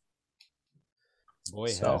 Boy,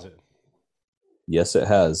 has it. Yes, it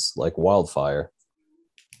has, like wildfire.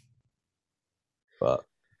 But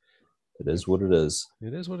it is what it is.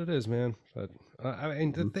 It is what it is, man. But I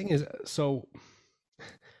mean, the thing is, so you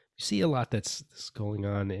see a lot that's going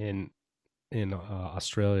on in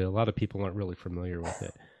Australia. A lot of people aren't really familiar with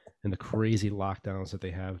it, and the crazy lockdowns that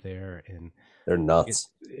they have there, and they're nuts.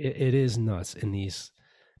 It is nuts. And these,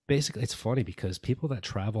 basically, it's funny because people that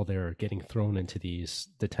travel there are getting thrown into these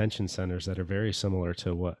detention centers that are very similar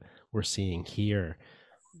to what we're seeing here,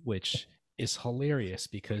 which is hilarious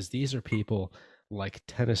because these are people like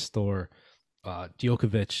tennis star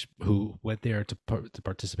Djokovic, who went there to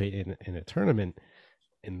participate in a tournament,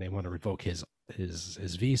 and they want to revoke his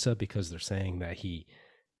visa because they're saying that he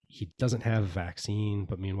doesn't have a vaccine,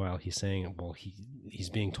 but meanwhile he's saying, well, he's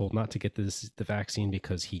being told not to get the vaccine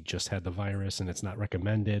because he just had the virus and it's not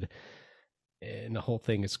recommended. And the whole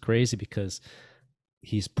thing is crazy because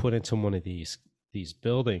he's put into one of these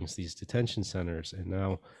buildings, these detention centers, and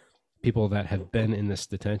now people that have been in this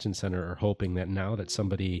detention center are hoping that now that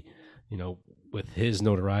somebody, with his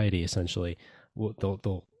notoriety, essentially,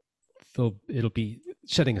 it'll be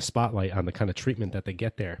shedding a spotlight on the kind of treatment that they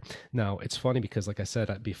get there. Now, it's funny because, like I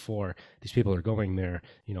said before, these people are going there,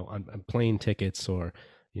 on plane tickets or,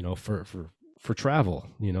 for travel,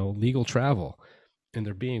 legal travel, and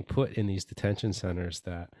they're being put in these detention centers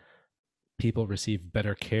that people receive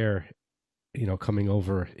better care, coming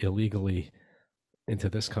over illegally into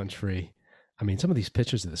this country. I mean, some of these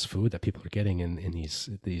pictures of this food that people are getting in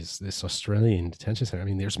this Australian detention center. I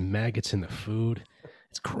mean, there's maggots in the food.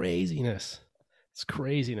 It's craziness. It's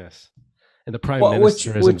craziness. And the prime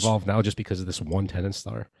minister is involved now just because of this one tenant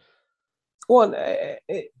star. Well,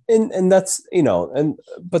 and that's,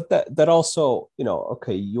 but that also,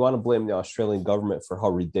 okay, you want to blame the Australian government for how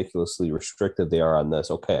ridiculously restrictive they are on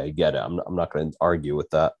this. Okay, I get it. I'm not going to argue with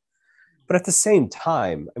that. But at the same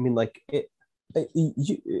time, I mean, like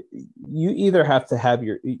you either have to have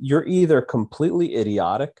you're either completely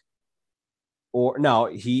idiotic, or now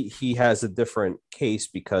he has a different case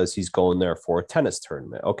because he's going there for a tennis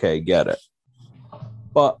tournament. Okay, get it.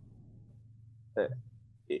 But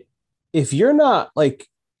if you're not, like,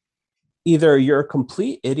 either you're a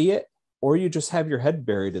complete idiot or you just have your head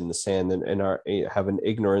buried in the sand and have an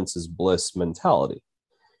ignorance is bliss mentality.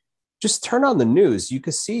 Just turn on the news. You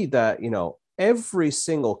can see that, every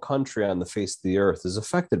single country on the face of the earth is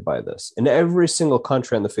affected by this. And every single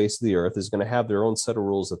country on the face of the earth is going to have their own set of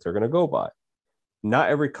rules that they're going to go by. Not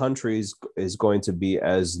every country is going to be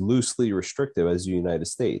as loosely restrictive as the United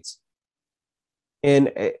States.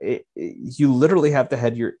 And you literally have to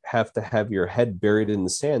have your head buried in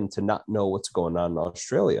the sand to not know what's going on in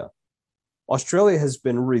Australia. Australia has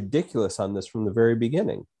been ridiculous on this from the very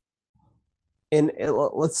beginning. And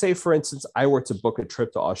let's say, for instance, I were to book a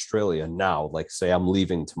trip to Australia now, like say I'm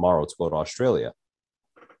leaving tomorrow to go to Australia.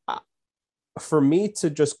 For me to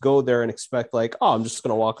just go there and expect, like, oh, I'm just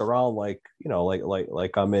going to walk around like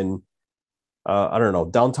I'm in, I don't know,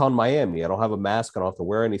 downtown Miami. I don't have a mask. I don't have to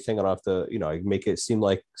wear anything. I don't have to, I make it seem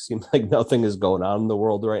like nothing is going on in the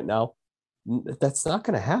world right now. That's not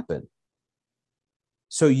going to happen.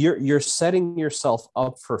 So you're setting yourself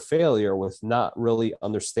up for failure with not really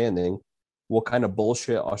understanding what kind of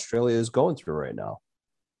bullshit Australia is going through right now.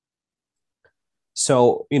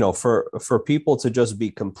 So, for people to just be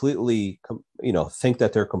completely, think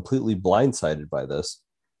that they're completely blindsided by this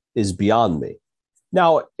is beyond me.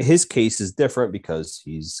 Now, his case is different because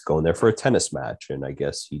he's going there for a tennis match, and I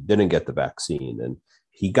guess he didn't get the vaccine, and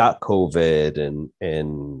he got COVID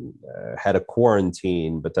and had a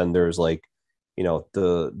quarantine. But then there's like,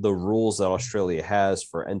 the rules that Australia has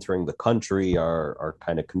for entering the country are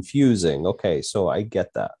kind of confusing. Okay, so I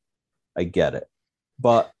get that. I get it.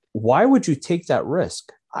 But why would you take that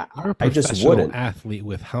risk? You're a professional athlete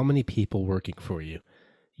with how many people working for you?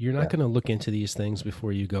 You're not going to look into these things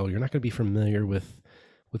before you go. You're not going to be familiar with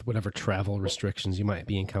whatever travel restrictions you might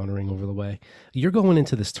be encountering over the way. You're going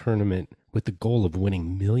into this tournament with the goal of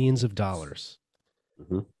winning millions of dollars.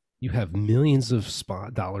 Mm-hmm. You have millions of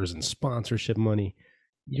dollars in sponsorship money.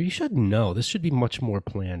 You should know this should be much more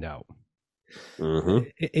planned out.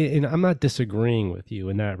 Mm-hmm. And I'm not disagreeing with you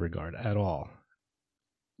in that regard at all.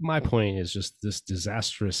 My point is just this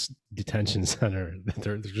disastrous detention center that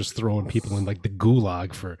they're just throwing people in like the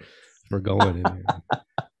gulag for going in there.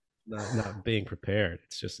 Not being prepared.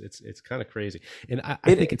 It's just it's kind of crazy. And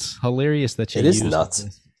I think it's hilarious that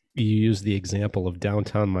you use the example of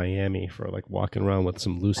downtown Miami for like walking around with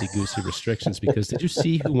some loosey-goosey restrictions, because did you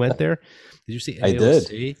see who went there? Did you see AOC? I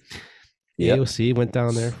did. AOC went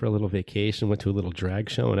down there for a little vacation, went to a little drag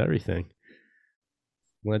show and everything.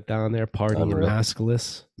 Went down there partying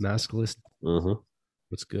maskless. Mm-hmm.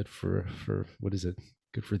 What's good for what is it?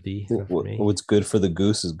 Good for thee, not for me. What's good for the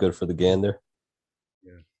goose is good for the gander.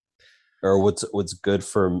 Yeah. Or what's good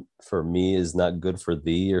for me is not good for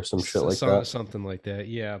thee, or some shit like that. Something like that.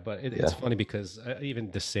 Yeah, but it's funny because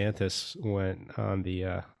even DeSantis went on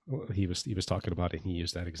the he was talking about it, and he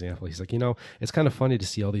used that example. He's like, it's kind of funny to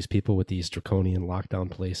see all these people with these draconian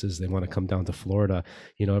lockdown places. They want to come down to Florida.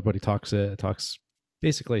 Everybody talks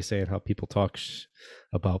basically saying how people talk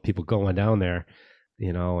about people going down there,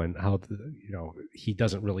 and how he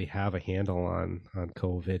doesn't really have a handle on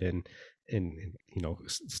COVID and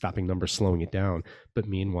stopping numbers, slowing it down. But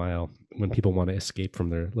meanwhile, when people want to escape from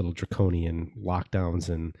their little draconian lockdowns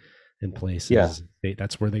and places,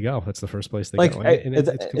 that's where they go. That's the first place they go. And it's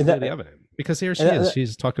completely evident, because here she is.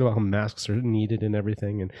 She's talking about how masks are needed and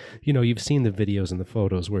everything. And, you've seen the videos and the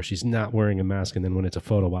photos where she's not wearing a mask, and then when it's a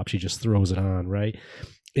photo op, she just throws it on, right?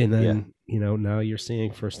 And then, now you're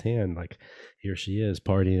seeing firsthand, like, here she is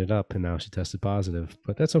partying it up, and now she tested positive.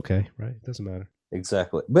 But that's okay, right? It doesn't matter.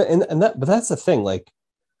 Exactly. But that's the thing. Like,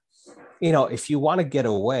 if you want to get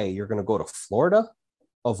away, you're going to go to Florida,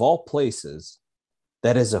 of all places,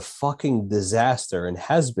 that is a fucking disaster and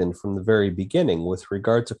has been from the very beginning with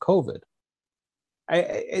regard to COVID.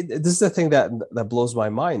 This is the thing that blows my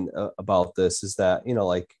mind about this is that, you know,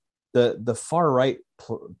 like the far right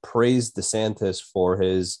praised DeSantis for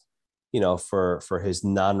his, you know, for his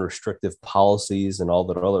non-restrictive policies and all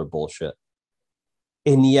that other bullshit.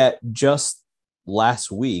 And yet just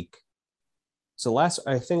last week, I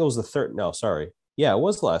think it was the third, no, sorry. Yeah, it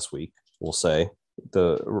was last week, we'll say,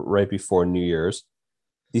 the right before New Year's.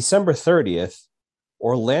 December 30th,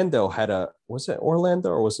 Orlando had was it Orlando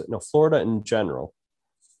or was it, no, Florida in general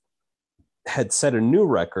had set a new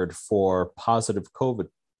record for positive COVID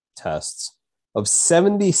tests of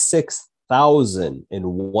 76,000 in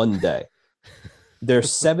one day. Their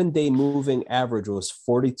 7-day moving average was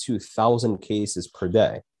 42,000 cases per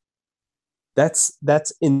day. That's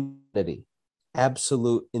insanity,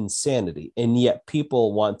 absolute insanity. And yet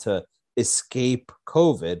people want to escape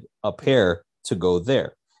COVID up here to go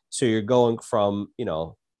there. So you're going from, you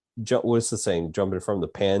know, what is the saying? Jumping from the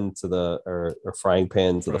pan to the or frying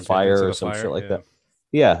pan to the fire or some shit like that.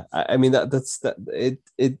 Yeah, I mean that's it.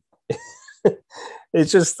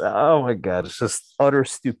 It's just, oh my god, it's just utter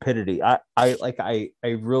stupidity. I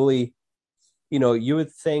really, you know, you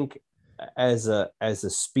would think as a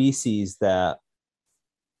species that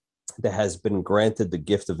has been granted the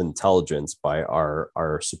gift of intelligence by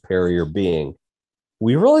our superior being,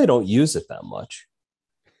 we really don't use it that much.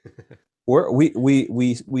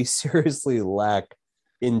 We seriously lack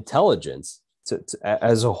intelligence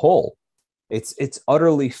as a whole. It's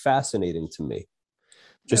utterly fascinating to me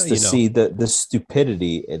just to see the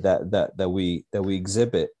stupidity that we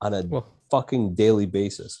exhibit on a fucking daily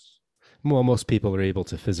basis. Well, most people are able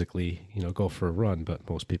to physically, you know, go for a run, but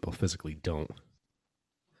most people physically don't.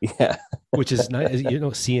 Yeah. Which is nice. You know,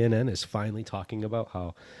 CNN is finally talking about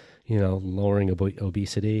how, you know, lowering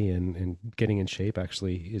obesity and getting in shape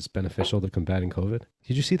actually is beneficial to combating COVID.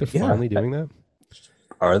 Did you see they're finally doing that?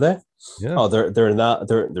 Are they? Yeah. Oh, they're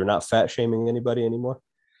not fat shaming anybody anymore.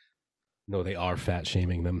 No, they are fat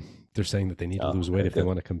shaming them. They're saying that they need to lose weight if they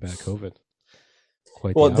want to combat COVID.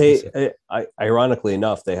 Quite well, the ironically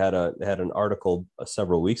enough, they had an article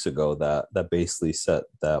several weeks ago that basically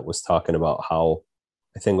was talking about how,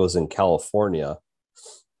 I think it was in California,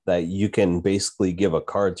 that you can basically give a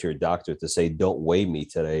card to your doctor to say, "Don't weigh me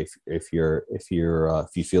today if you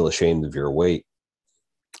feel ashamed of your weight,"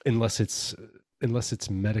 unless it's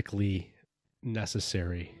medically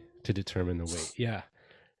necessary to determine the weight. Yeah.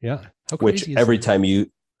 Which every time you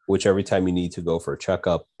need to go for a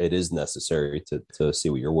checkup, it is necessary to see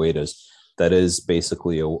what your weight is. That is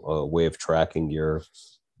basically a way of tracking your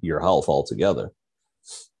health altogether.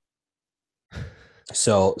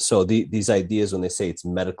 So these ideas, when they say it's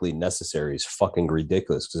medically necessary, is fucking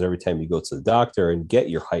ridiculous, because every time you go to the doctor and get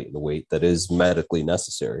your height and weight, that is medically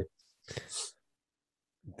necessary.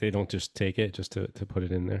 They don't just take it just to put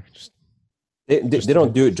it in there. They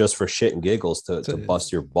don't do it just for shit and giggles to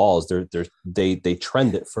bust your balls. They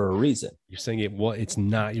trend it for a reason. You're saying it's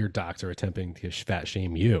not your doctor attempting to fat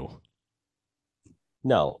shame you.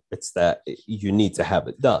 No, it's that you need to have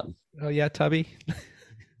it done. Oh yeah, Tubby.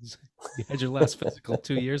 You had your last physical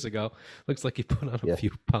 2 years ago. Looks like you put on a few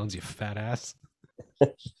pounds, you fat ass.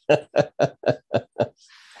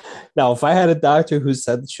 Now, if I had a doctor who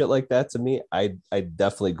said shit like that to me, I'd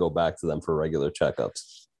definitely go back to them for regular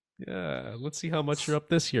checkups. Yeah, let's see how much you're up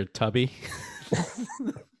this year, Tubby.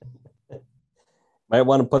 Might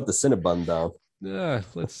want to put the Cinnabon down. Yeah,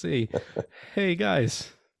 let's see. Hey, guys.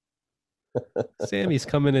 Sammy's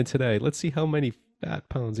coming in today. Let's see how many fat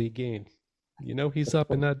pounds he gained. You know, he's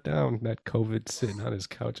up and not down. That COVID sitting on his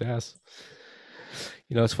couch ass.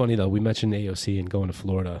 You know, it's funny, though. We mentioned AOC and going to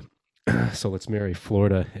Florida. So let's marry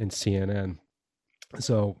Florida and CNN.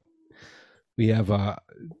 So we have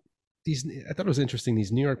these. I thought it was interesting.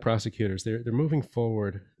 These New York prosecutors, they're moving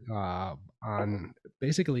forward on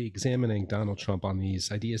basically examining Donald Trump on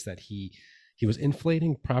these ideas that he was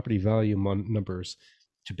inflating property value numbers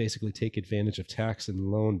to basically take advantage of tax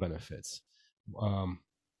and loan benefits.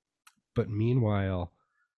 But meanwhile,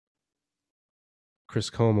 Chris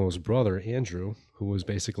Cuomo's brother, Andrew, who was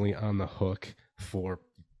basically on the hook for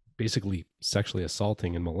basically sexually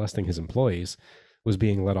assaulting and molesting his employees, was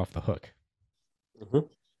being let off the hook. Mm-hmm.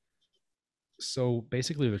 So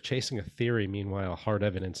basically they're chasing a theory. Meanwhile, hard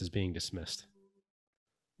evidence is being dismissed.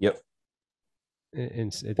 Yep.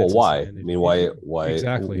 Well, why? I mean, why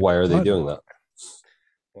exactly? Why are they doing that?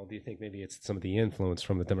 Well, do you think maybe it's some of the influence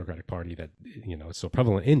from the Democratic Party that, you know, is so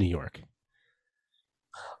prevalent in New York?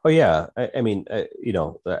 Oh, yeah. I mean, you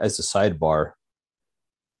know, as a sidebar,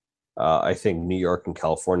 I think New York and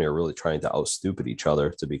California are really trying to outstupid each other,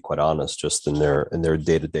 to be quite honest, just in their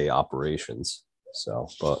day-to-day operations. So,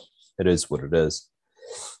 but it is what it is.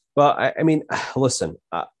 But I mean, listen,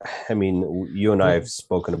 I mean, you and I have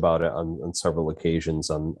spoken about it on several occasions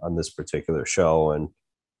on this particular show, and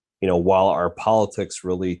while our politics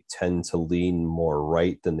really tend to lean more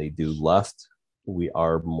right than they do left, we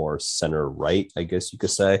are more center right, I guess you could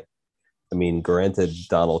say. I mean, granted,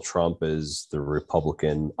 Donald Trump is the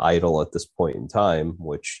Republican idol at this point in time,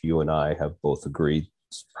 which you and I have both agreed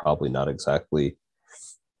is probably not exactly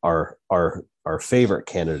our favorite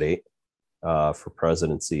candidate for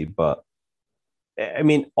presidency. But I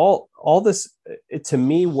mean, all this to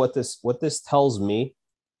me, what this tells me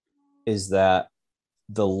is that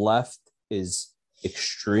the left is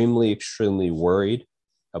extremely worried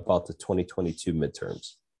about the 2022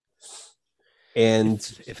 midterms. And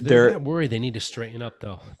if they're not worried, they need to straighten up,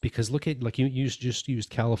 though, because look at, like, you just used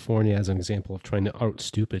California as an example of trying to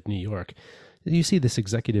outstupid New York. You see this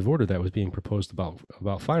executive order that was being proposed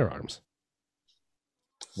about firearms.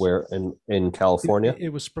 Where in California?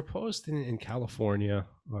 It was proposed in California.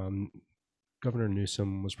 Governor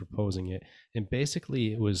Newsom was proposing it, and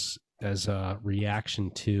basically it was as a reaction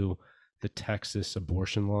to the Texas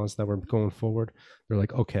abortion laws that were going forward. They're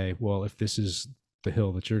like, okay, well, if this is the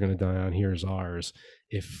hill that you're going to die on, here's ours.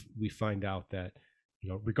 If we find out that,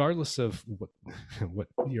 regardless of what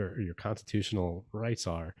your constitutional rights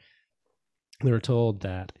are, they were told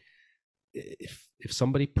that if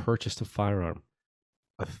somebody purchased a firearm,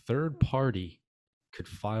 a third party could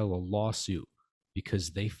file a lawsuit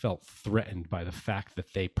because they felt threatened by the fact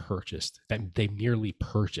that they merely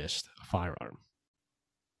purchased a firearm.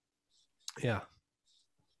 Yeah.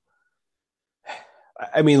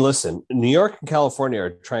 I mean, listen, New York and California are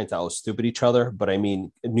trying to outstupid each other, but I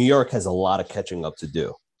mean, New York has a lot of catching up to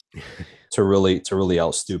do to really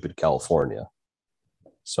outstupid California.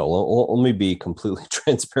 So let me be completely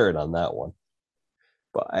transparent on that one.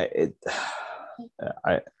 But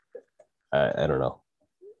I don't know.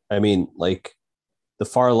 I mean, like, the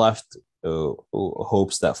far left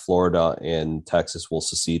hopes that Florida and Texas will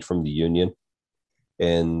secede from the union,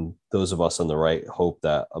 and those of us on the right hope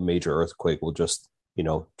that a major earthquake will just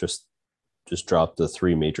drop the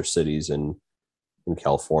three major cities in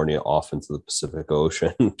California off into the Pacific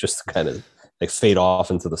Ocean, just to kind of like fade off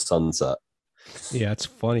into the sunset. Yeah, it's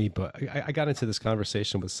funny, but I got into this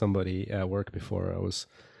conversation with somebody at work before I was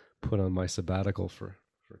put on my sabbatical for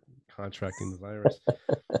contracting the virus.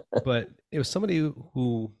 But it was somebody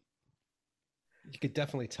who you could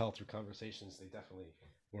definitely tell through conversations they definitely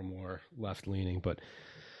were more left leaning, but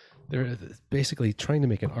they're basically trying to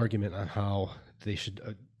make an argument on how they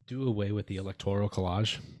should do away with the electoral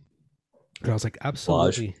collage. And I was like,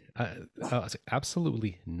 absolutely,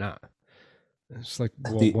 absolutely not. It's like,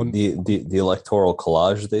 well, the electoral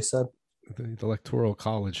collage, they said. The electoral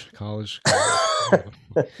college.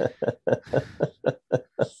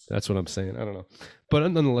 That's what I'm saying. I don't know, but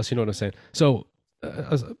nonetheless, you know what I'm saying. So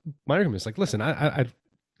my argument is like, listen, I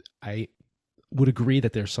would agree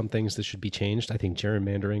that there's some things that should be changed. I think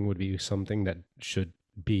gerrymandering would be something that should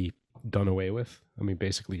be done away with. I mean,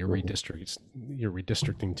 basically, you're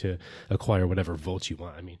redistricting to acquire whatever votes you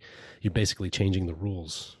want. I mean, you're basically changing the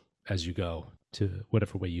rules as you go to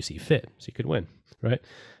whatever way you see fit, so you could win, right?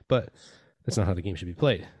 But that's not how the game should be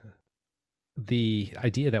played. The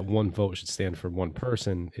idea that one vote should stand for one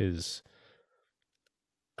person is,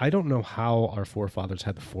 I don't know how our forefathers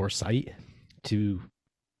had the foresight to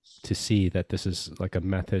see that this is like a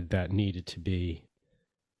method that needed to be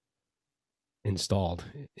installed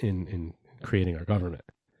in creating our government.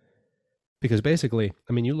 Because basically,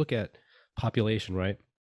 I mean, you look at population, right?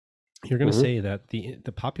 You're going to say that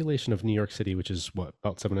the population of New York City, which is what,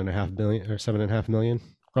 about 7.5 billion or 7.5 million,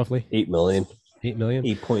 roughly 8 million, 8 million,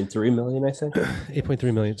 8.3 million, I think.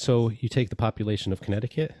 8.3 million. So you take the population of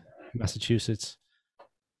Connecticut, Massachusetts,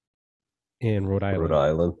 and Rhode Island. Rhode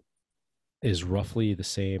Island is roughly the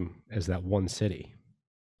same as that one city.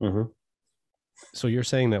 Mm-hmm. So you're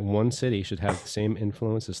saying that one city should have the same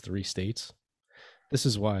influence as 3 states? This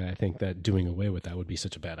is why I think that doing away with that would be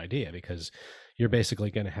such a bad idea, because you're basically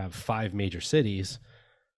going to have 5 major cities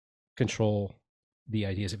control the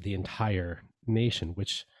ideas of the entire nation,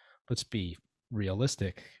 which, let's be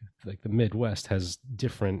realistic, like the Midwest has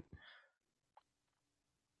different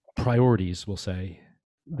priorities, we'll say,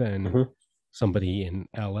 than somebody in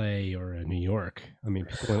LA or in New York. I mean,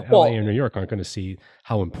 people in LA or New York aren't going to see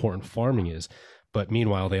how important farming is, but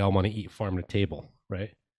meanwhile, they all want to eat farm to table,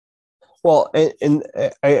 right? Well, and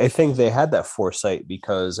I think they had that foresight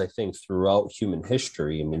because I think throughout human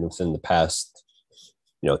history, I mean, within the past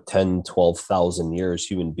 10, 12,000 years,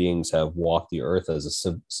 human beings have walked the earth as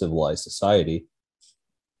a civilized society,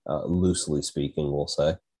 loosely speaking, we'll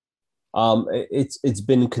say. It's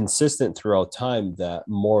been consistent throughout time that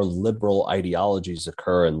more liberal ideologies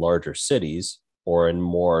occur in larger cities or in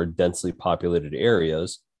more densely populated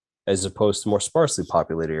areas, as opposed to more sparsely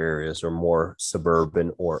populated areas or more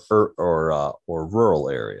suburban or rural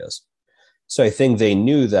areas. So I think they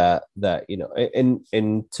knew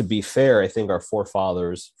and to be fair, I think our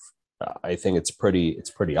forefathers, I think it's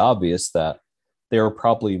pretty obvious that they were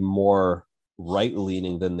probably more right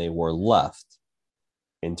leaning than they were left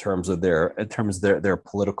in terms of their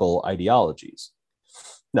political ideologies.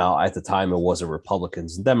 Now, at the time, it wasn't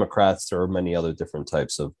Republicans and Democrats. There were many other different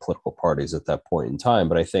types of political parties at that point in time,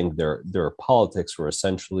 but I think their politics were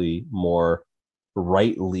essentially more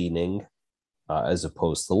right leaning as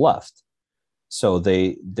opposed to left. So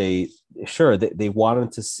they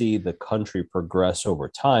wanted to see the country progress over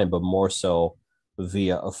time, but more so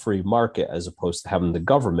via a free market as opposed to having the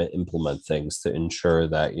government implement things to ensure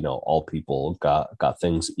that all people got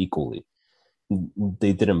things equally.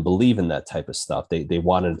 They didn't believe in that type of stuff. They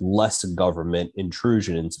wanted less government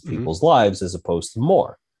intrusion into people's lives as opposed to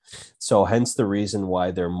more. So hence the reason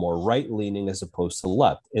why they're more right leaning as opposed to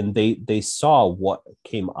left. And they saw what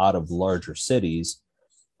came out of larger cities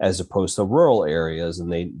as opposed to rural areas,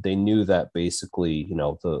 and they knew that basically,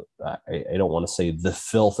 I don't want to say the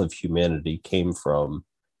filth of humanity came from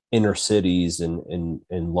inner cities and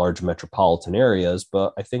in large metropolitan areas,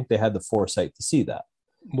 but I think they had the foresight to see that.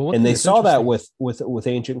 Well, and they saw that with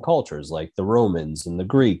ancient cultures like the Romans and the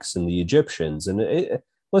Greeks and the Egyptians. And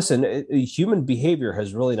human behavior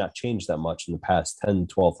has really not changed that much in the past 10,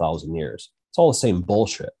 12,000 years. It's all the same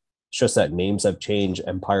bullshit. It's just that names have changed,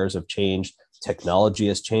 empires have changed, technology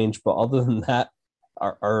has changed, but other than that,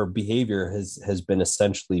 our behavior has been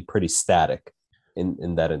essentially pretty static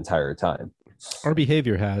in that entire time. Our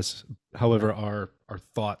behavior has, however, our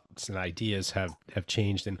thoughts and ideas have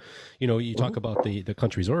changed. And you talk about the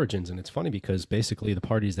country's origins, and it's funny because basically the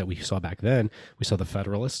parties that we saw back then, we saw the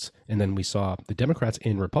Federalists, and then we saw the Democrats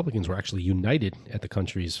and Republicans were actually united at the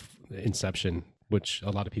country's inception, which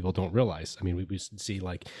a lot of people don't realize. I mean, we see,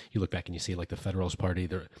 like, you look back and you see like the Federalist Party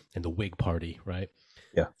and the Whig Party, right?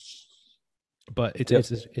 Yeah. But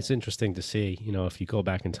it's interesting to see, if you go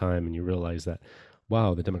back in time and you realize that,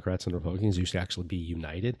 wow, the Democrats and Republicans used to actually be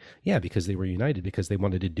united. Yeah, because they were united because they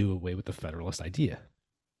wanted to do away with the Federalist idea.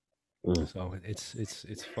 So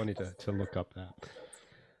it's funny to look up that.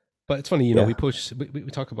 But it's funny, we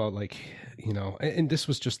talk about, like, and this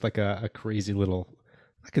was just like a crazy little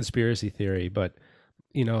conspiracy theory, but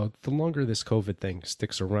the longer this COVID thing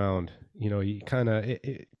sticks around, you kind of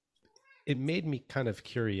it made me kind of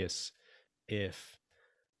curious if,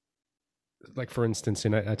 like, for instance,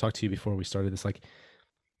 and I talked to you before we started this, like,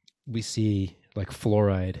 we see like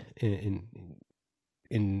fluoride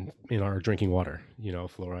in our drinking water.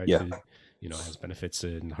 Fluoride has benefits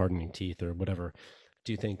in hardening teeth or whatever.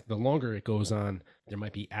 Do you think the longer it goes on, there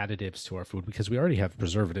might be additives to our food, because we already have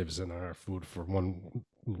preservatives in our food for one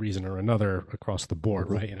reason or another across the board,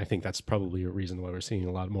 right? And I think that's probably a reason why we're seeing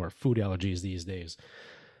a lot more food allergies these days.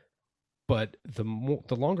 But the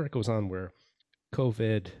longer it goes on, where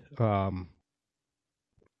COVID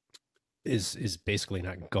is basically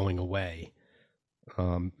not going away,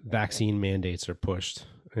 vaccine mandates are pushed.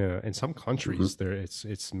 In some countries,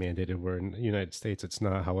 it's mandated. Where in the United States, it's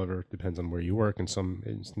not. However, it depends on where you work. In some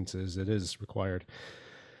instances, it is required.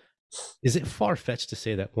 Is it far-fetched to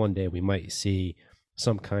say that one day we might see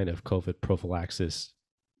some kind of COVID prophylaxis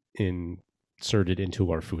inserted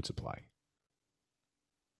into our food supply?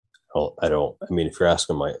 I mean, if you're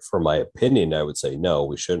asking for my opinion, I would say no,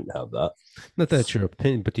 we shouldn't have that. Not that it's your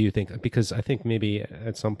opinion, but do you think, because I think maybe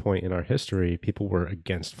at some point in our history, people were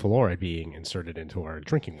against fluoride being inserted into our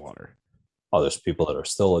drinking water. Oh, there's people that are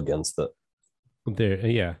still against it.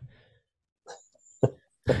 Yeah.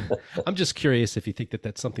 I'm just curious if you think that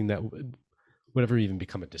that's something that would ever even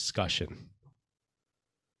become a discussion.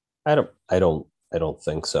 I don't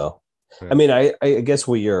think so. Yeah. I mean, I guess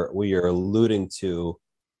what you're alluding to,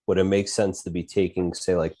 would it make sense to be taking,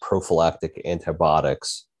 say, like prophylactic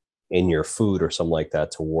antibiotics in your food or something like that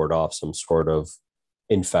to ward off some sort of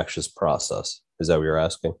infectious process? Is that what you're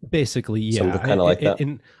asking? Basically, yeah. Something kind of like that.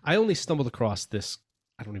 And I only stumbled across this,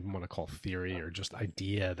 I don't even want to call theory or just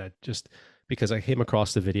idea, that just because I came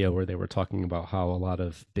across the video where they were talking about how a lot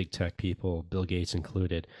of big tech people, Bill Gates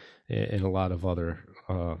included, and a lot of other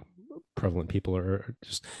prevalent people are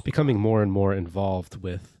just becoming more and more involved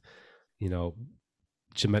with,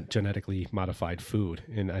 genetically modified food.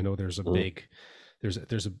 And I know there's a big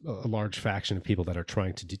there's a large faction of people that are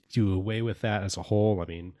trying to do away with that as a whole. I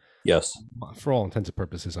mean, yes, for all intents and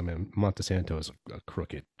purposes, I mean, Monsanto is a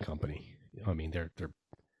crooked company. I mean, they're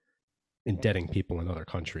indebting people in other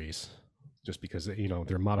countries just because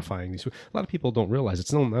they're modifying these. A lot of people don't realize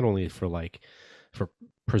it's not only for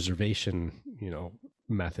preservation,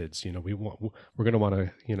 methods. We're going to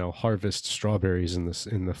want to harvest strawberries in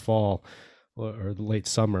the fall or the late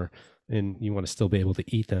summer, and you want to still be able to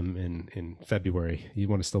eat them in February. You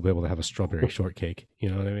want to still be able to have a strawberry shortcake. You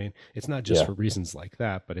know what I mean? It's not just for reasons like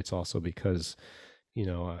that, but it's also because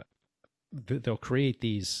they'll create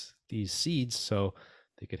these seeds so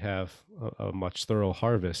they could have a much thorough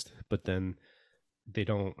harvest, but then they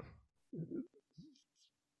don't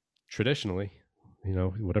traditionally,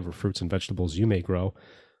 whatever fruits and vegetables you may grow,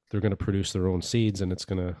 they're going to produce their own seeds, and it's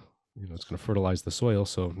going to fertilize the soil.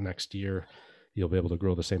 So next year you'll be able to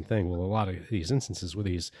grow the same thing. Well, a lot of these instances where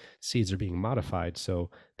these seeds are being modified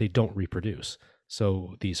so they don't reproduce.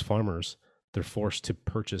 So these farmers, they're forced to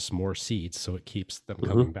purchase more seeds, so it keeps them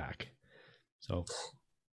coming back. So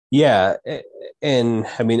yeah, and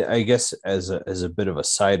I mean, I guess as a bit of a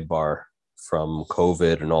sidebar from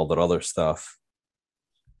COVID and all that other stuff,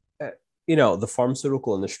 the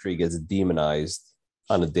pharmaceutical industry gets demonized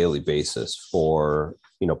on a daily basis for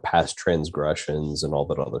past transgressions and all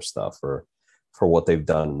that other stuff, or for what they've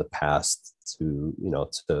done in the past to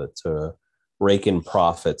to rake in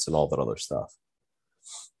profits and all that other stuff.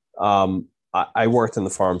 I worked in the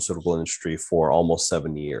pharmaceutical industry for almost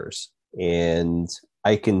 7 years, and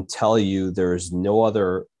I can tell you there's no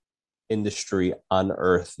other industry on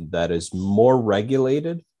earth that is more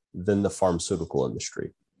regulated than the pharmaceutical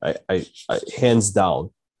industry. I hands down,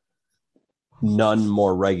 none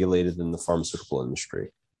more regulated than the pharmaceutical industry.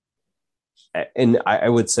 And I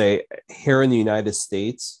would say here in the United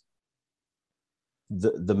States,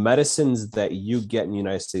 the medicines that you get in the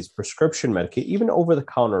United States, prescription medication, even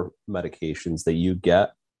over-the-counter medications that you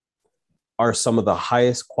get, are some of the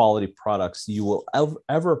highest quality products you will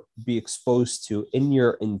ever be exposed to in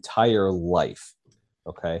your entire life.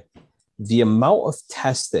 Okay. The amount of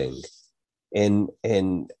testing and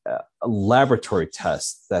laboratory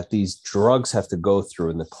tests that these drugs have to go through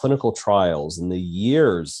in the clinical trials and the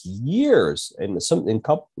years, and in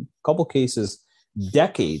couple cases,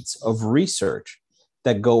 decades of research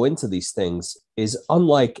that go into these things is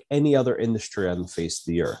unlike any other industry on the face of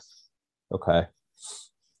the earth. Okay.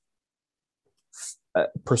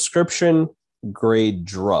 Prescription grade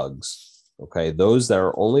drugs, okay, those that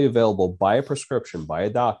are only available by a prescription by a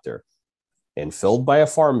doctor and filled by a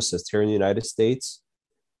pharmacist here in the United States,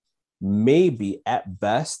 maybe at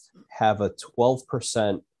best have a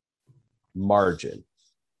 12% margin,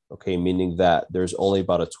 okay, meaning that there's only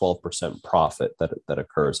about a 12% profit that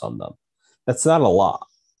occurs on them. That's not a lot.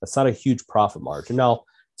 That's not a huge profit margin. Now,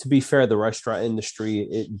 to be fair, the restaurant industry,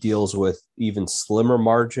 it deals with even slimmer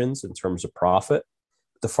margins in terms of profit.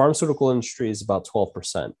 The pharmaceutical industry is about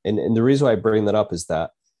 12%. And the reason why I bring that up is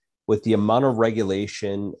that with the amount of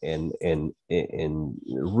regulation and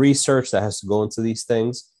research that has to go into these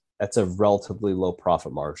things, that's a relatively low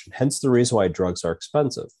profit margin. Hence the reason why drugs are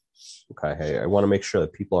expensive. Okay. I want to make sure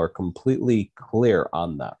that people are completely clear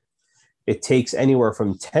on that. It takes anywhere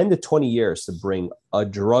from 10 to 20 years to bring a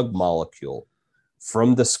drug molecule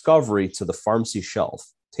from discovery to the pharmacy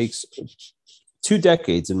shelf. It takes 2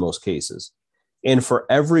 decades in most cases. And for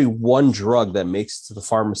every one drug that makes it to the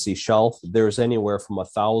pharmacy shelf, there's anywhere from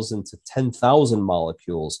 1,000 to 10,000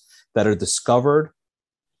 molecules that are discovered,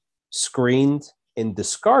 screened, and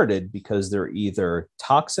discarded because they're either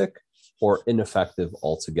toxic or ineffective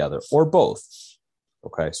altogether, or both.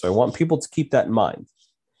 Okay, so I want people to keep that in mind.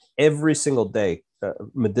 Every single day,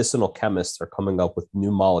 medicinal chemists are coming up with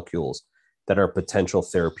new molecules that are potential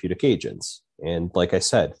therapeutic agents. And like I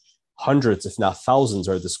said, hundreds, if not thousands,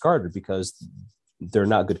 are discarded because they're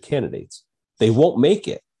not good candidates. They won't make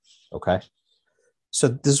it. Okay. So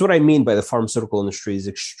this is what I mean by the pharmaceutical industry is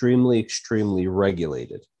extremely, extremely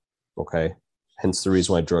regulated. Okay. Hence the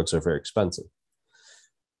reason why drugs are very expensive.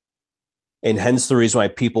 And hence the reason why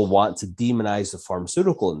people want to demonize the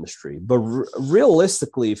pharmaceutical industry. But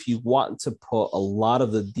realistically, if you want to put a lot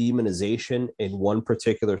of the demonization in one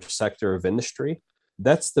particular sector of industry,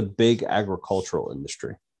 that's the big agricultural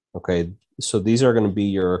industry. Okay. So these are going to be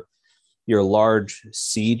your large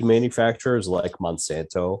seed manufacturers like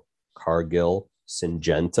Monsanto, Cargill,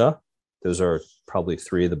 Syngenta. Those are probably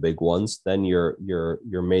 3 of the big ones. Then your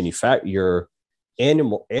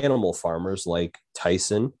animal farmers like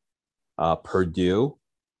Tyson, Purdue,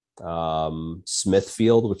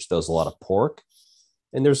 Smithfield, which does a lot of pork.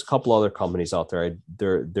 And there's a couple other companies out there.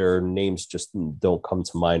 Their names just don't come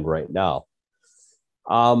to mind right now.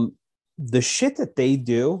 The shit that they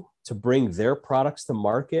do to bring their products to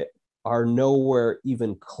market are nowhere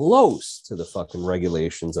even close to the fucking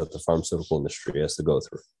regulations that the pharmaceutical industry has to go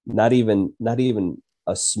through. Not even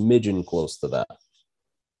a smidgen close to that.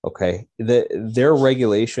 Okay, their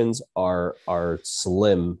regulations are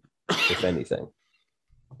slim, if anything.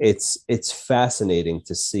 It's fascinating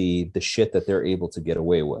to see the shit that they're able to get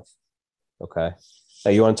away with. Okay,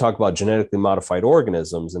 now you want to talk about genetically modified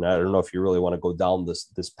organisms, and I don't know if you really want to go down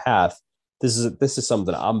this path. This is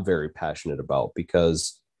something I'm very passionate about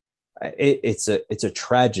because it's a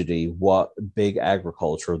tragedy what big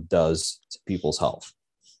agriculture does to people's health.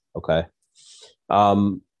 Okay.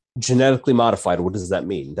 Genetically modified, what does that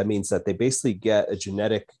mean? That means that they basically get a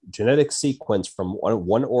genetic sequence from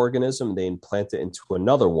one organism, they implant it into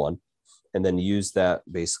another one, and then use that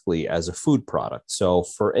basically as a food product. So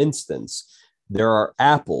for instance, there are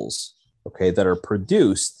apples, okay, that are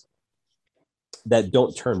produced that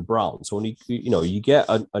don't turn brown. So when you get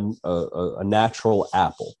a natural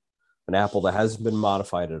apple, an apple that hasn't been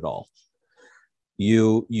modified at all,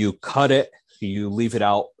 you cut it, you leave it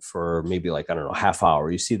out for maybe like, I don't know, half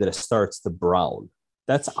hour. You see that it starts to brown.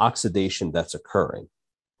 That's oxidation that's occurring.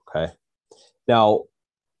 Okay. Now,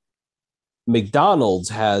 McDonald's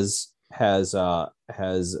has a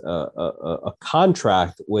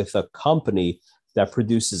contract with a company that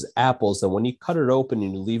produces apples that when you cut it open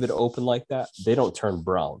and you leave it open like that, they don't turn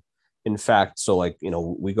brown. In fact, so like,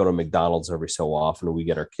 we go to McDonald's every so often and we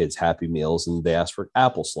get our kids Happy Meals and they ask for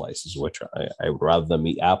apple slices, which I would rather them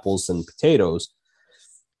eat apples than potatoes.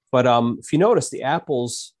 But if you notice, the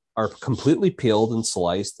apples are completely peeled and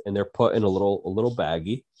sliced and they're put in a little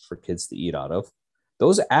baggie for kids to eat out of.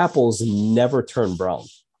 Those apples never turn brown.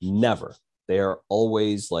 Never. They are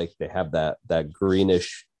always like, they have that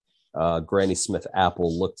greenish Granny Smith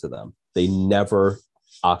apple look to them. They never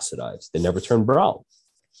oxidize. They never turn brown.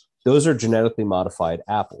 Those are genetically modified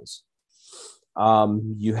apples.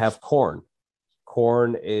 You have corn.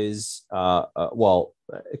 Corn is,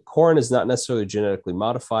 corn is not necessarily genetically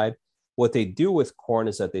modified. What they do with corn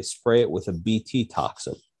is that they spray it with a BT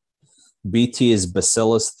toxin. BT is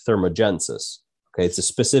Bacillus thuringiensis. Okay, it's a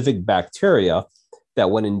specific bacteria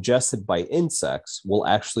that when ingested by insects will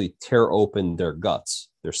actually tear open their guts,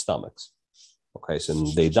 their stomachs. Okay, so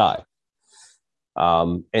they die.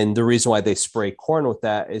 And the reason why they spray corn with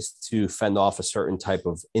that is to fend off a certain type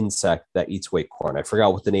of insect that eats away corn. I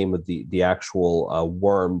forgot what the name of the actual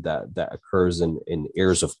worm that occurs in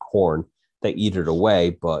ears of corn that eat it away,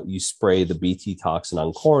 but you spray the BT toxin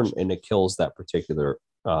on corn and it kills that particular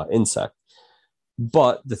insect.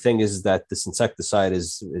 But the thing is that this insecticide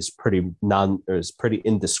is pretty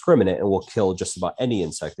indiscriminate and will kill just about any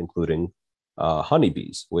insect, including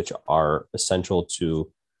honeybees, which are essential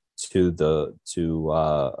to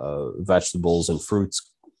vegetables and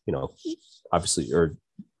fruits, obviously, or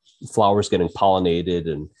flowers getting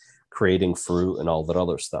pollinated and creating fruit and all that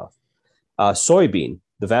other stuff. Soybean,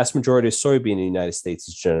 the vast majority of soybean in the United States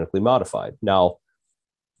is genetically modified. Now,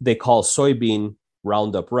 they call soybean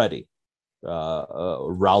Roundup Ready.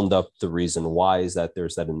 Roundup, the reason why is that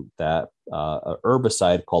there's that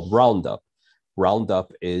herbicide called Roundup.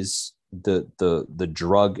 Roundup is the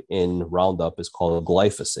drug in Roundup is called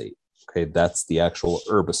glyphosate. Okay, that's the actual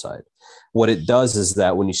herbicide. What it does is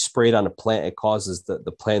that when you spray it on a plant, it causes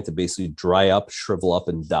the plant to basically dry up, shrivel up,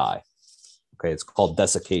 and die. Okay, it's called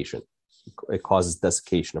desiccation. It causes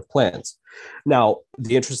desiccation of plants. Now,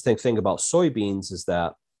 the interesting thing about soybeans is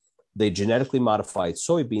that they genetically modified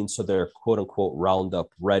soybeans, so they're quote unquote Roundup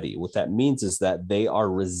ready. What that means is that they are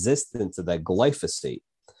resistant to that glyphosate.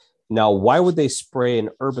 Now, why would they spray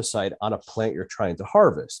an herbicide on a plant you're trying to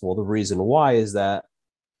harvest? Well, the reason why is that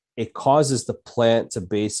it causes the plant to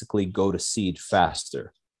basically go to seed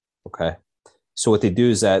faster. Okay. So what they do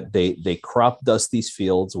is that they crop dust these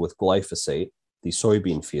fields with glyphosate, these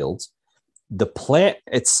soybean fields. The plant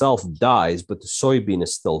itself dies, but the soybean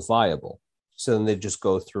is still viable. So then they just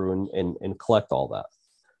go through and collect all that.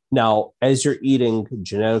 Now, as you're eating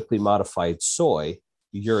genetically modified soy,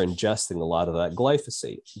 you're ingesting a lot of that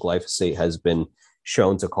glyphosate. Glyphosate has been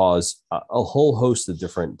shown to cause a whole host of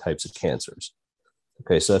different types of cancers.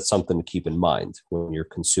 Okay, so that's something to keep in mind when you're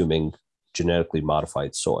consuming genetically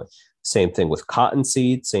modified soy. Same thing with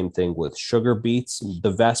cottonseed, same thing with sugar beets.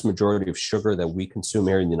 The vast majority of sugar that we consume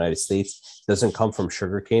here in the United States doesn't come from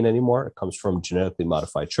sugarcane anymore. It comes from genetically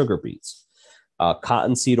modified sugar beets.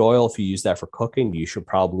 Cottonseed oil, if you use that for cooking, you should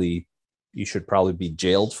probably be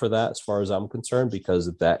jailed for that as far as I'm concerned,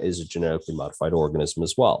 because that is a genetically modified organism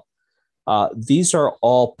as well. These are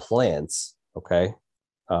all plants, okay,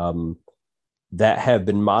 that have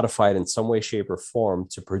been modified in some way, shape, or form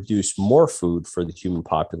to produce more food for the human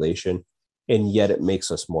population, and yet it makes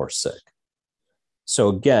us more sick. So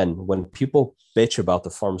again, when people bitch about the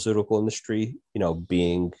pharmaceutical industry,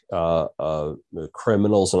 being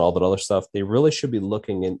criminals and all that other stuff, they really should be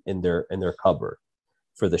looking in their cupboard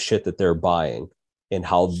for the shit that they're buying, and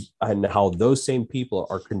how those same people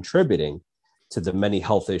are contributing to the many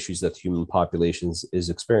health issues that the human population is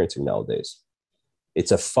experiencing nowadays.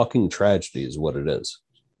 It's a fucking tragedy, is what it is.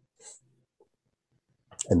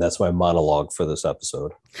 And that's my monologue for this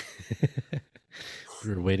episode.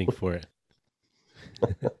 We were waiting for it.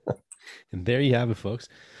 And there you have it, folks.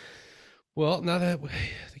 Well, now that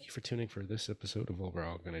thank you for tuning for this episode of What We're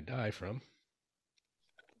All Gonna Die From.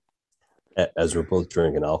 As we're both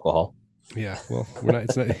drinking alcohol. Yeah, well, we're not.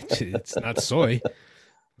 It's not soy.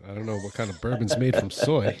 I don't know what kind of bourbon's made from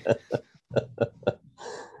soy.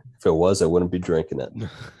 If it was, I wouldn't be drinking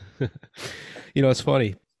it. It's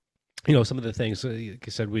funny. Some of the things, like I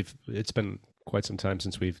said, it's been quite some time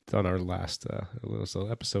since we've done our last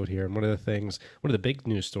little episode here. And one of the big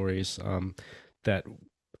news stories that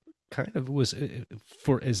kind of was,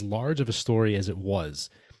 for as large of a story as it was,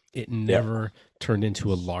 it never turned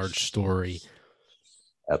into a large story.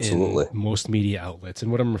 Absolutely. In most media outlets.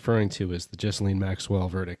 And what I'm referring to is the Ghislaine Maxwell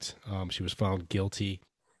verdict. She was found guilty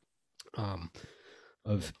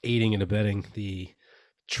of aiding and abetting the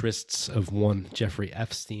trysts of one Jeffrey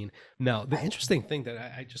Epstein. Now, the interesting thing that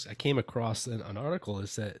I came across in an article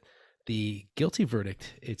is that the guilty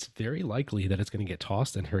verdict, it's very likely that it's going to get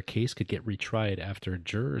tossed and her case could get retried after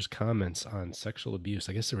jurors' comments on sexual abuse.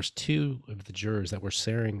 I guess there was 2 of the jurors that were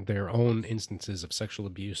sharing their own instances of sexual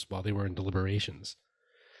abuse while they were in deliberations.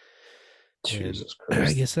 Jesus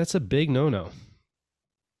Christ. I guess that's a big no-no.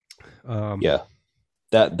 Yeah.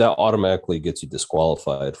 That automatically gets you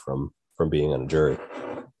disqualified from being on a jury,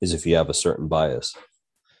 is if you have a certain bias.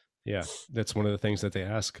 Yeah, that's one of the things that they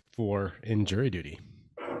ask for in jury duty.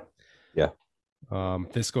 Yeah.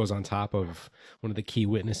 This goes on top of one of the key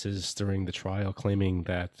witnesses during the trial claiming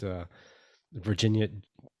that Virginia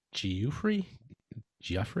Giuffre,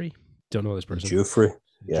 don't know this person. Giuffre.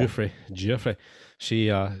 Yeah. Giuffre.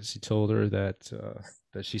 She told her that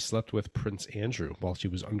she slept with Prince Andrew while she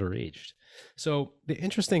was underage. So the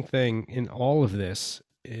interesting thing in all of this,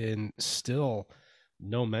 and still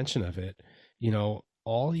no mention of it,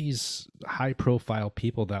 all these high profile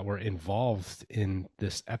people that were involved in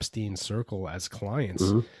this Epstein circle as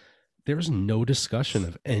clients, there's no discussion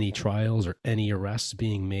of any trials or any arrests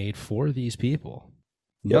being made for these people.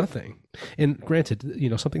 Nothing. And granted,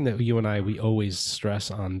 something that you and we always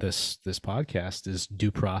stress on this podcast is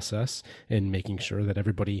due process and making sure that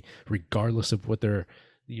everybody, regardless of what their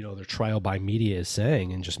trial by media is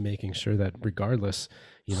saying, and just making sure that regardless,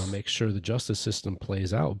 make sure the justice system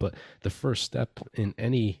plays out. But the first step in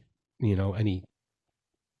any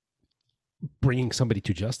bringing somebody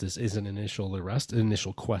to justice is an initial arrest,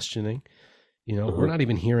 initial questioning. We're not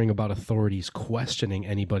even hearing about authorities questioning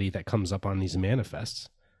anybody that comes up on these manifests.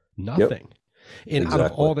 Nothing. And out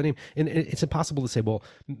of all the names, and it's impossible to say, well,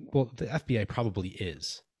 the FBI probably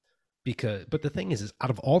is. But the thing is out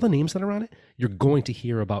of all the names that are on it, you're going to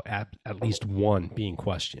hear about at least one being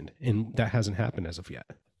questioned, and that hasn't happened as of yet.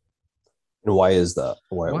 And why is that?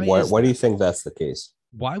 Why do you think that's the case?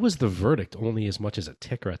 Why was the verdict only as much as a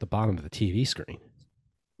ticker at the bottom of the TV screen?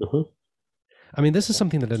 I mean, this is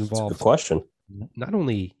something that involves, good question, not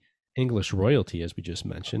only English royalty, as we just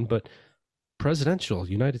mentioned, but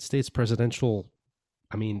United States presidential.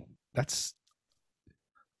 I mean, that's,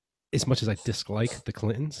 as much as I dislike the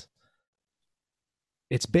Clintons,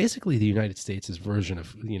 it's basically the United States' version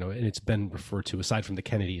of, and it's been referred to, aside from the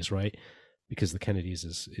Kennedys, right? Because the Kennedys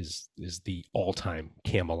is the all-time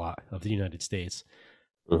Camelot of the United States.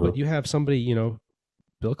 But you have somebody,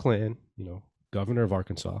 Bill Clinton, governor of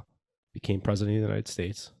Arkansas, became president of the United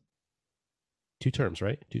States. 2 terms,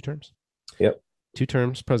 right? 2 terms. Yep. 2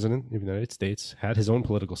 terms president of the United States, had his own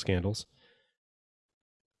political scandals.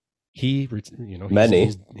 He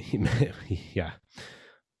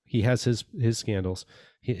has his scandals.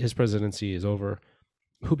 His presidency is over.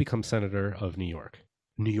 Who becomes senator of New York?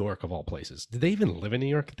 New York, of all places. Did they even live in New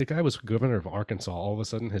York? The guy was governor of Arkansas. All of a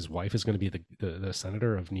sudden, his wife is going to be the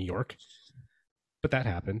senator of New York. But that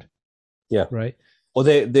happened. Yeah. Right? Well,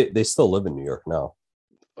 they still live in New York now.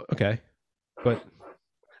 Okay. But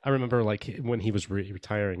I remember, like, when he was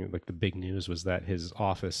retiring, like, the big news was that his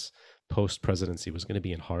office post-presidency was going to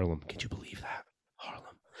be in Harlem. Can you believe that?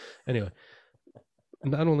 Harlem. Anyway,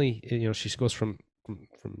 not only, she goes from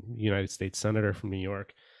United States Senator from New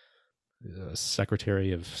York,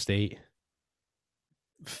 Secretary of State,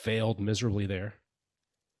 failed miserably there.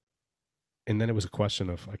 And then it was a question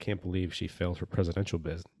of, I can't believe she failed her presidential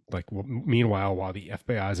bid. Like, meanwhile, while the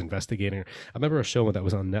FBI is investigating her, I remember a show that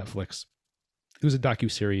was on Netflix. It was a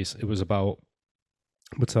docuseries. It was about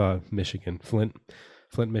Michigan, Flint,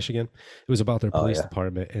 Michigan. It was about their police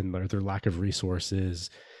department and their lack of resources,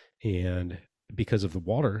 and because of the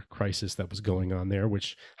water crisis that was going on there.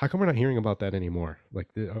 Which, how come we're not hearing about that anymore? Like,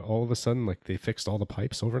 all of a sudden, like, they fixed all the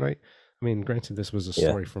pipes overnight. I mean, granted, this was a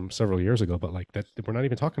story from several years ago, but like that, we're not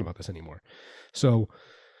even talking about this anymore. So,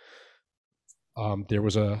 there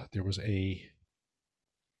was a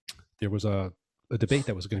debate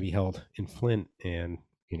that was going to be held in Flint, and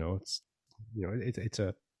it's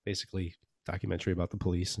a basically documentary about the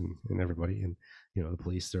police and everybody, and the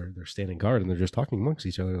police, they're standing guard and they're just talking amongst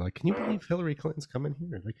each other. Like, can you believe Hillary Clinton's coming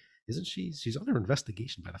here? Like, isn't she's under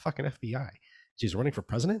investigation by the fucking FBI? She's running for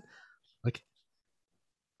president. Like,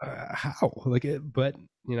 how? Like, but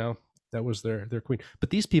that was their queen. But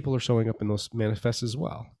these people are showing up in those manifests as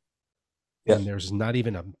well. Yeah. And there's not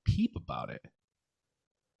even a peep about it.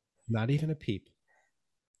 Not even a peep.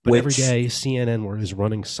 But every day CNN is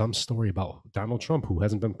running some story about Donald Trump, who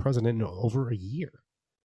hasn't been president in over a year.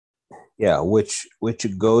 Yeah, which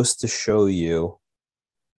goes to show you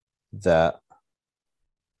that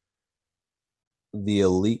the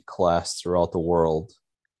elite class throughout the world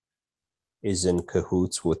is in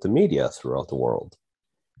cahoots with the media throughout the world,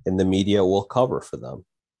 and the media will cover for them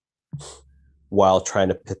while trying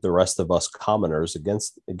to pit the rest of us commoners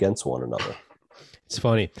against one another. It's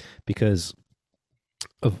funny because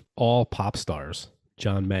of all pop stars,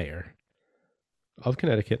 John Mayer of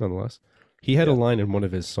Connecticut, nonetheless, he had a line in one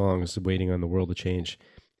of his songs, "Waiting on the World to Change,"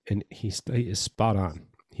 and he is spot on.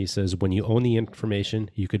 He says, "When you own the information,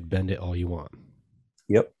 you could bend it all you want."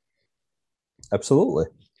 Yep, absolutely.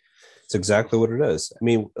 It's exactly what it is. I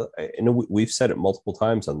mean, we've said it multiple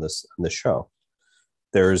times on this show.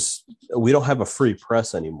 We don't have a free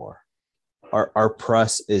press anymore. Our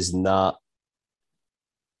press is not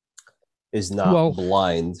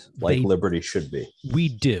blind like liberty should be. We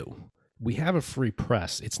do. We have a free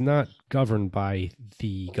press. It's not governed by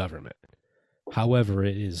the government. However,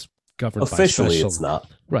 it is governed officially. It's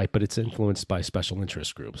not right, but it's influenced by special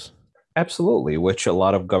interest groups. Absolutely, which a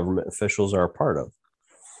lot of government officials are a part of.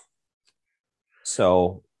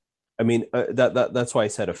 So, I mean, that's why I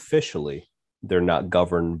said officially they're not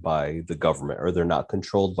governed by the government, or they're not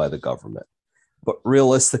controlled by the government. But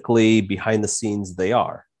realistically, behind the scenes, they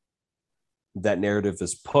are. That narrative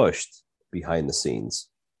is pushed behind the scenes.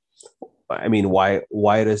 I mean, why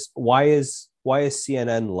is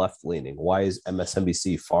CNN left leaning? Why is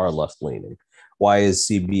MSNBC far left leaning? Why is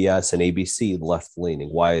CBS and ABC left leaning?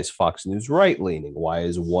 Why is Fox News right leaning? Why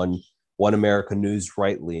is One American News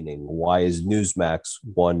right leaning? Why is Newsmax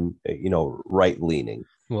right leaning?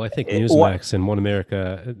 Well, I think Newsmax and One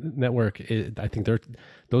America Network, I think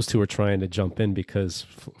those two are trying to jump in because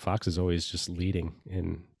Fox is always just leading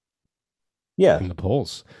in the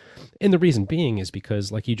polls. And the reason being is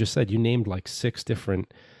because, like you just said, you named like 6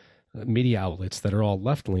 different media outlets that are all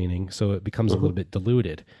left leaning, so it becomes a little bit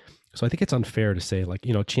diluted. So I think it's unfair to say, like,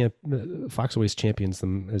 Fox always champions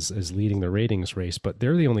them as leading the ratings race, but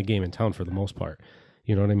they're the only game in town for the most part.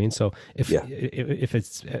 You know what I mean? So if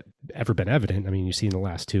it's ever been evident, I mean, you see in the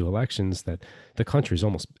last 2 elections that the country's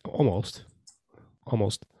almost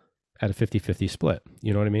at a 50-50 split.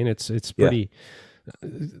 You know what I mean? It's pretty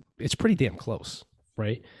damn close,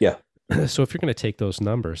 right? Yeah. So if you're going to take those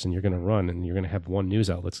numbers and you're going to run and you're going to have one news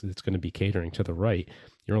outlet that's going to be catering to the right,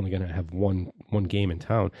 you're only going to have one game in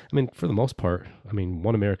town. I mean, for the most part, I mean,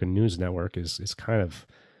 One American News Network is kind of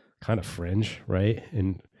fringe, right?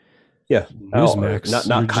 And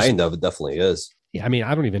Newsmax, it definitely is. Yeah, I mean,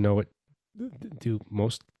 I don't even know do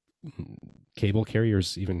most cable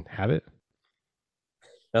carriers even have it?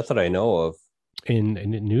 Not that I know of. In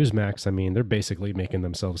Newsmax, I mean, they're basically making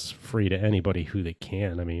themselves free to anybody who they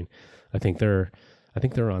can. I mean, I think they're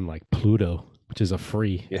on like Pluto, which is a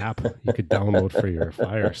free app you could download for your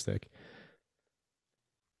Fire Stick.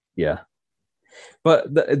 Yeah,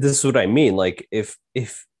 but this is what I mean. Like, if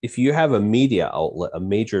you have a media outlet, a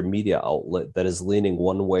major media outlet that is leaning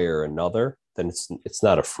one way or another, then it's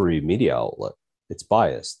not a free media outlet. It's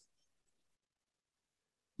biased.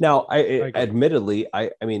 Now, I admittedly, I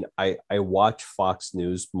watch Fox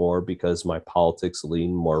News more because my politics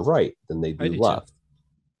lean more right than they do left. Too.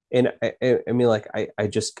 And I mean, like, I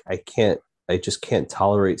just can't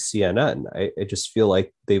tolerate CNN. I just feel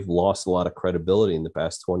like they've lost a lot of credibility in the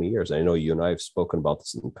past 20 years. I know you and I have spoken about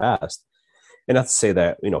this in the past. And not to say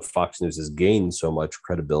that, Fox News has gained so much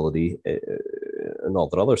credibility and all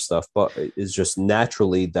that other stuff, but it's just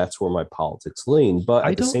naturally that's where my politics lean. But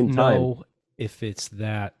at the same time, if it's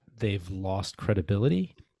that they've lost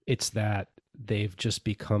credibility. It's that they've just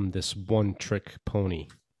become this one trick pony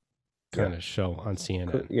kind of show on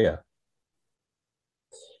CNN. Yeah.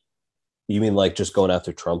 You mean like just going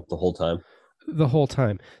after Trump the whole time? The whole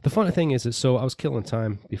time. The funny thing is so I was killing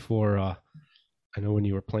time before, I know when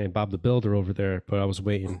you were playing Bob the Builder over there, but I was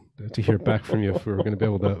waiting to hear back from you if we were going to be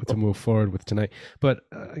able to move forward with tonight. But,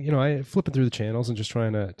 I flipping through the channels and just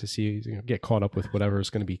trying to see, get caught up with whatever is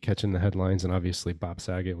going to be catching the headlines. And obviously Bob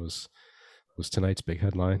Saget was tonight's big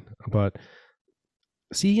headline. But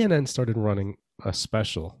CNN started running a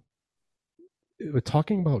special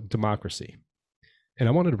talking about democracy. And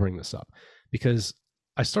I wanted to bring this up because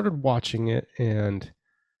I started watching it and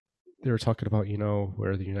they were talking about,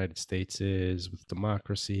 where the United States is with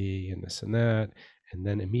democracy and this and that. And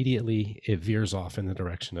then immediately it veers off in the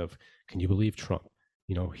direction of, can you believe Trump?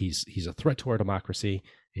 He's a threat to our democracy,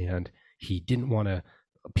 and he didn't want to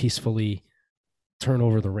peacefully turn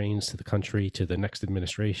over the reins to the country, to the next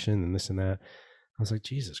administration and this and that. I was like,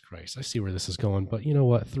 Jesus Christ, I see where this is going. But you know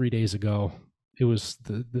what? 3 days ago, it was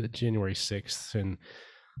the January 6th, and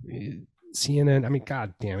CNN, I mean,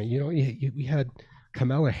 God damn it. We had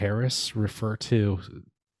Kamala Harris refer to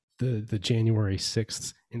the January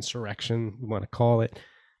 6th insurrection, we want to call it.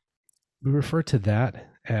 We refer to that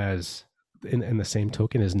as, in the same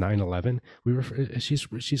token as 9/11.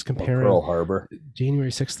 She's comparing Pearl Harbor,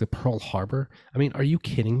 January 6th to Pearl Harbor. I mean, are you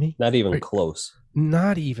kidding me? Not even close.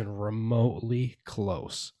 Not even remotely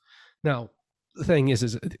close. Now, the thing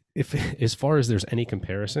is if as far as there's any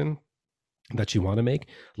comparison that you want to make,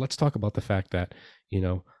 let's talk about the fact that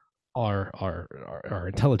our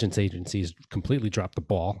intelligence agencies completely dropped the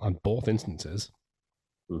ball on both instances.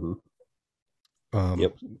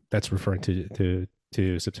 Yep. That's referring to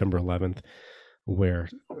September 11th, where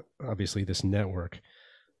obviously this network,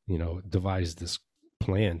 devised this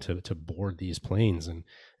plan to board these planes and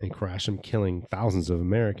crash them, killing thousands of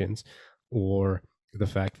Americans. Or the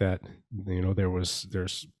fact that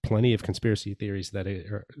there's plenty of conspiracy theories that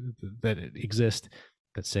exist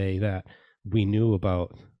that say that we knew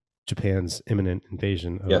about Japan's imminent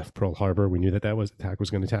invasion of Pearl Harbor. We knew that attack was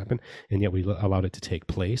going to happen, and yet we allowed it to take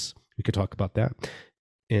place. We could talk about that.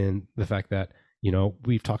 And the fact that,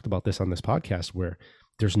 we've talked about this on this podcast, where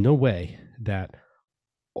there's no way that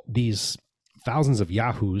these thousands of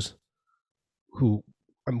yahoos who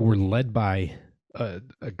were led by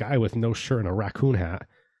a guy with no shirt and a raccoon hat.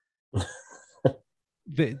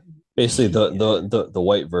 Basically the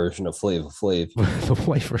white version of Flavor Flav. The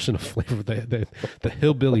white version of Flavor, the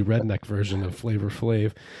hillbilly redneck version of Flavor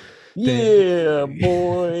Flav. Yeah,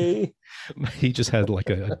 boy. He just had like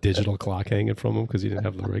a digital clock hanging from him because he didn't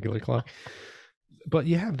have the regular clock. But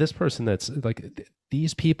you have this person that's like,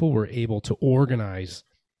 these people were able to organize,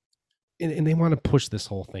 and they want to push this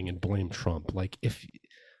whole thing and blame Trump. Like,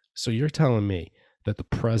 so you're telling me that the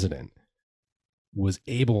president was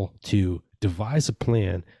able to devise a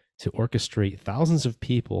plan to orchestrate thousands of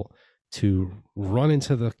people to run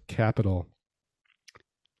into the Capitol,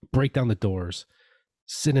 break down the doors,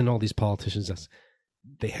 sit in all these politicians.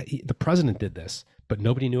 The president did this, but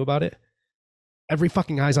nobody knew about it. Every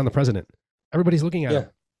fucking eye's on the president. Everybody's looking at him.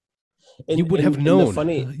 And, you would have known.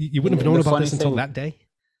 You wouldn't have known about this until that day.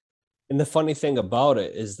 And the funny thing about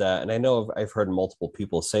it is that, and I know I've heard multiple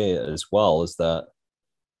people say it as well, is that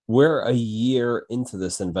we're a year into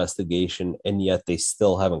this investigation, and yet they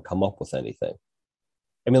still haven't come up with anything.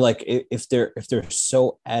 I mean, like, if they're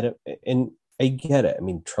so adamant, and I get it. I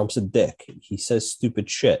mean, Trump's a dick. He says stupid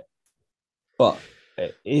shit. But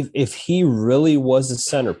if he really was the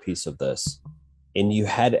centerpiece of this, and you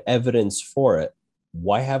had evidence for it,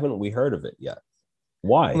 why haven't we heard of it yet?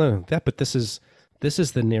 Why? No, but this is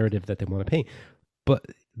the narrative that they want to paint. But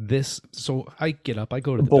this, so I get up, I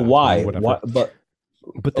go to the bathroom, why? Whatever. Why?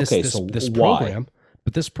 But this program,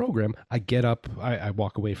 but this program, I get up, I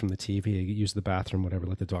walk away from the TV, I use the bathroom, whatever,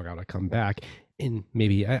 let the dog out, I come back, and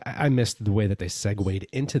maybe I missed the way that they segued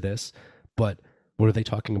into this. But what are they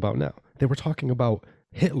talking about now? They were talking about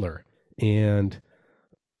Hitler and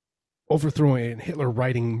overthrowing Hitler,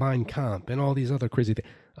 writing Mein Kampf and all these other crazy things.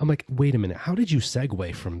 I'm like, wait a minute, how did you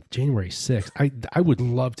segue from January 6th? I would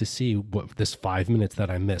love to see what this 5 minutes that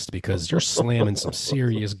I missed, because you're slamming some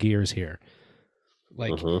serious gears here.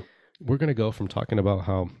 Like, we're going to go from talking about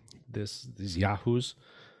how these yahoos,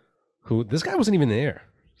 who this guy wasn't even there.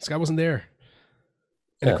 This guy wasn't there.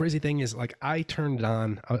 And the crazy thing is, like, I turned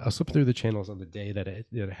on, I was flipping through the channels on the day that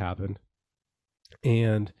it happened.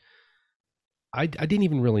 And I didn't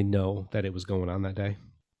even really know that it was going on that day.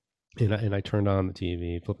 And I turned on the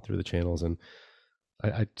TV, flipped through the channels, and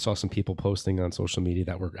I saw some people posting on social media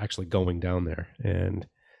that were actually going down there. And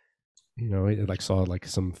I like saw like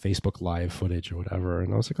some Facebook live footage or whatever,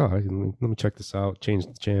 and I was like, oh, let me check this out. Change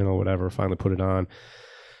the channel, whatever. Finally put it on.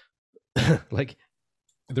 Like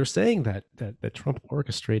they're saying that Trump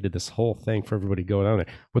orchestrated this whole thing for everybody to go down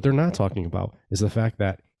there. What they're not talking about is the fact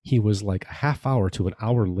that he was like a half hour to an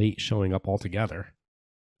hour late showing up altogether.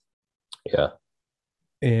 Yeah.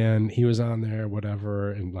 And he was on there,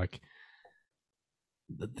 whatever, and like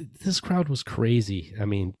this crowd was crazy. I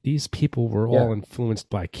mean, these people were all influenced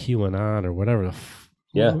by QAnon or whatever.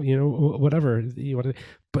 Whatever you want to.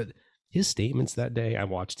 But his statements that day, I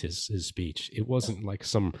watched his speech. It wasn't like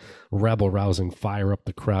some rebel rousing, fire up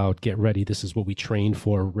the crowd, get ready. This is what we trained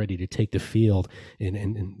for, ready to take the field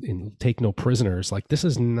and take no prisoners. Like this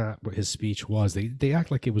is not what his speech was. They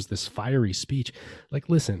act like it was this fiery speech. Like,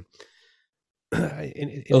 listen.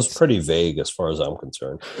 It was pretty vague as far as I'm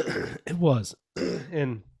concerned. It was,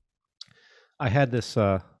 and I had this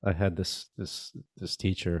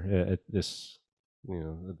teacher at this,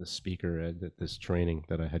 the speaker at this training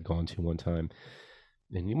that I had gone to one time,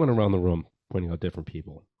 and he went around the room pointing out different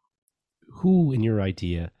people. Who, in your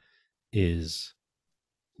idea, is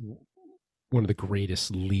one of the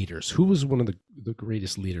greatest leaders? Who was one of the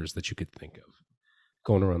greatest leaders that you could think of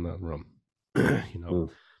going around that room?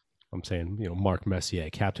 I'm saying, Mark Messier,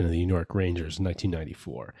 captain of the New York Rangers in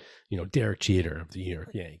 1994, Derek Jeter of the New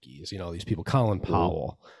York Yankees, these people, Colin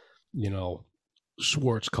Powell,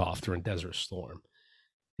 Schwarzkopf during Desert Storm.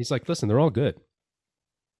 He's like, listen, they're all good.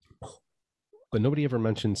 But nobody ever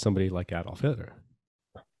mentioned somebody like Adolf Hitler.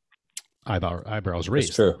 Eyebrows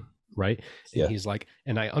raised. That's true. Right? And he's like,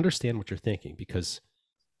 and I understand what you're thinking because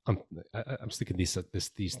I'm thinking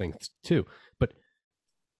these things too. But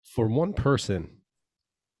for one person,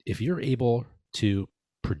 if you're able to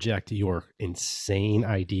project your insane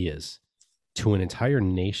ideas to an entire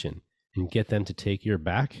nation and get them to take your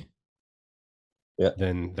back,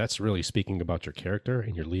 then that's really speaking about your character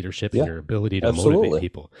and your leadership and your ability to motivate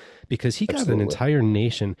people. Because he got an entire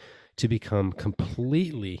nation to become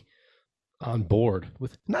completely on board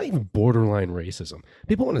with not even borderline racism.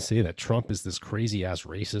 People want to say that Trump is this crazy ass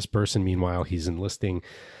racist person. Meanwhile, he's enlisting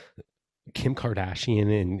Kim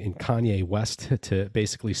Kardashian and Kanye West to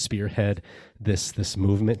basically spearhead this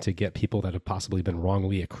movement to get people that have possibly been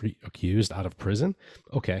wrongly accused out of prison.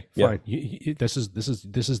 Okay, fine. This is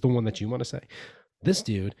the one that you want to say. This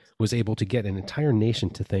dude was able to get an entire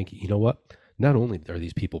nation to think, you know what? Not only are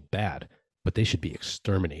these people bad, but they should be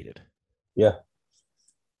exterminated. Yeah.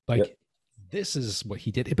 This is what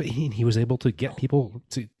he did, but he was able to get people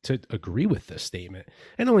to agree with this statement.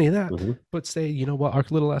 And not only that, but say, you know what, our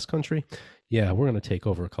little ass country, we're going to take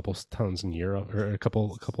over a couple towns in Europe or a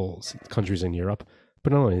couple countries in Europe.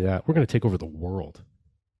 But not only that, we're going to take over the world.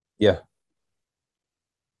 Yeah.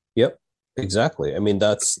 Yep. Exactly. I mean,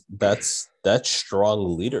 that's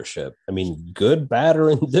strong leadership. I mean, good, bad, or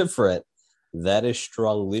indifferent, that is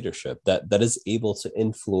strong leadership. That is able to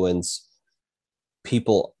influence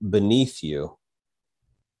people beneath you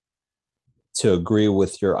to agree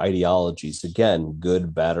with your ideologies. Again,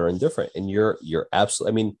 good, bad, or indifferent. And you're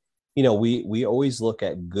absolutely, I mean, we always look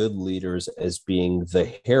at good leaders as being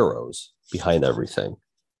the heroes behind everything.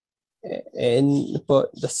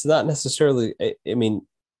 But that's not necessarily, I mean,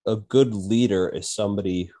 a good leader is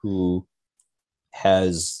somebody who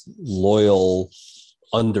has loyal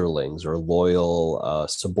underlings or loyal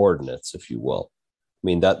subordinates, if you will. I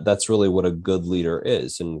mean, that's really what a good leader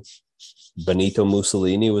is. And Benito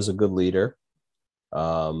Mussolini was a good leader.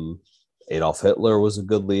 Adolf Hitler was a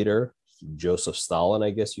good leader. Joseph Stalin, I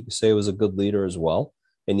guess you could say, was a good leader as well.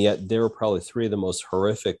 And yet they were probably three of the most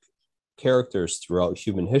horrific characters throughout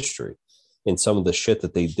human history in some of the shit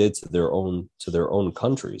that they did to their own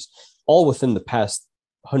countries, all within the past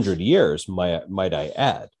 100 years, might I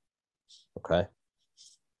add. Okay.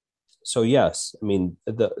 So yes, I mean,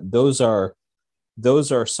 those are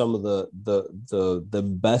some of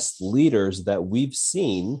the best leaders that we've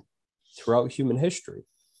seen throughout human history.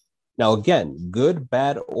 Now, again, good,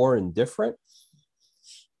 bad, or indifferent,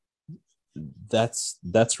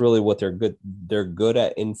 that's really what they're good. They're good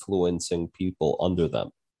at influencing people under them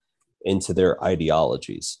into their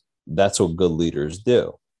ideologies. That's what good leaders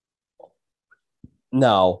do.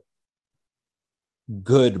 Now,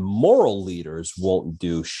 good moral leaders won't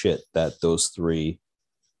do shit that those three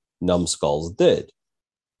numbskulls did.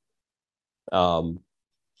 But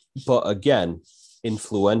again,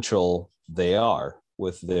 influential they are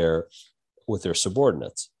with their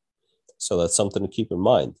subordinates. So that's something to keep in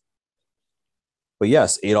mind. But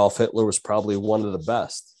yes, Adolf Hitler was probably one of the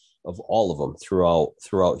best of all of them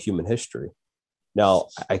throughout human history. Now,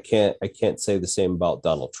 I can't say the same about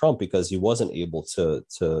Donald Trump because he wasn't able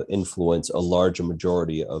to influence a large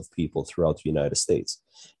majority of people throughout the United States.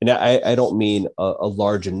 And I don't mean a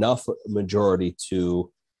large enough majority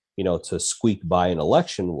to, to squeak by an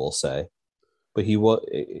election, we'll say, but he was,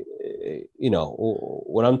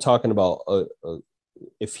 when I'm talking about,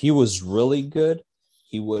 if he was really good,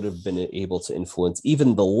 he would have been able to influence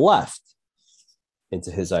even the left into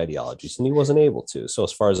his ideologies, and he wasn't able to. So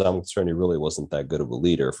as far as I'm concerned, he really wasn't that good of a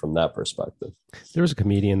leader from that perspective. There was a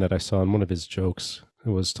comedian that I saw in one of his jokes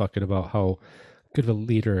who was talking about how good of a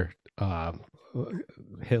leader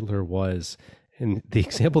Hitler was. And the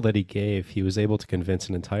example that he gave, he was able to convince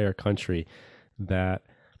an entire country that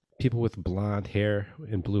people with blonde hair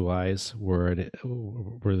and blue eyes were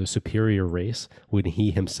the superior race when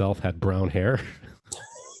he himself had brown hair.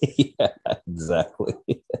 Yeah, exactly.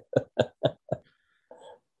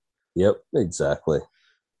 Yep, exactly.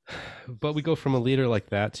 But we go from a leader like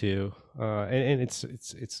that to, and it's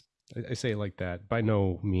I say it like that. By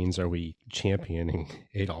no means are we championing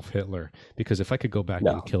Adolf Hitler, because if I could go back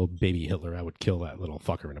and kill baby Hitler, I would kill that little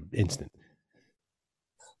fucker in an instant.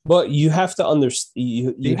 But you have to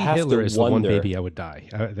understand. You have Hitler to is wonder. The one baby I would die.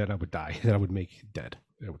 That I would make dead.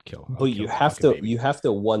 I would kill. But you have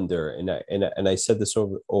to wonder, and I said this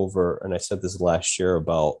over, and I said this last year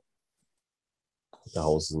about, what the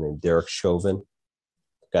hell was his name? Derek Chauvin,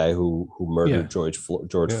 the guy who murdered George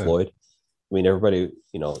Floyd. I mean, everybody,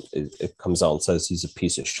 it comes out and says he's a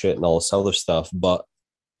piece of shit and all this other stuff. But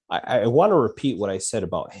I want to repeat what I said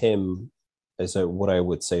about him as what I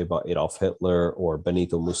would say about Adolf Hitler or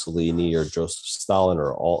Benito Mussolini or Joseph Stalin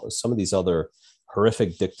or some of these other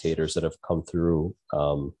horrific dictators that have come through,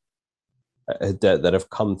 that have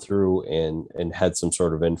come through and had some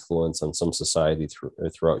sort of influence on some society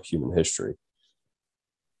throughout human history.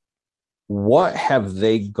 What have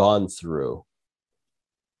they gone through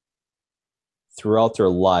throughout their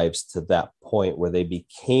lives to that point where they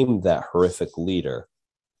became that horrific leader?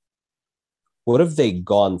 What have they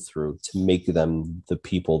gone through to make them the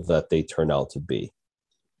people that they turn out to be?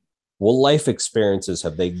 What life experiences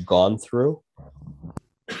have they gone through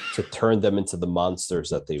to turn them into the monsters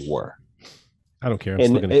that they were? I don't care. I'm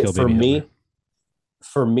still going to kill baby Hitler.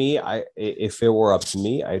 For me, if it were up to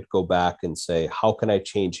me, I'd go back and say, how can I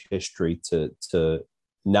change history to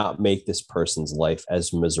not make this person's life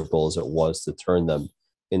as miserable as it was, to turn them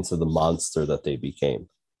into the monster that they became?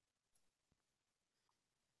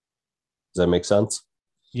 Does that make sense?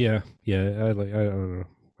 Yeah. I don't know.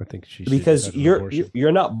 I think because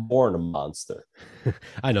you're not born a monster.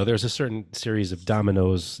 I know there's a certain series of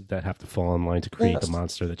dominoes that have to fall in line to create the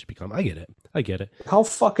monster that you become. I get it. How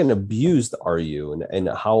fucking abused are you, and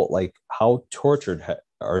how tortured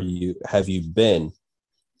have you been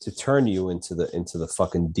to turn you into the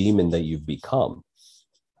fucking demon that you've become?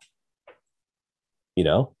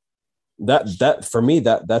 That for me,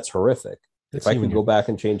 that's horrific. If I could go back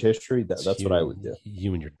and change history, that's what I would do.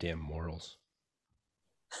 You and your damn morals.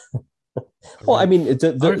 Well, I mean,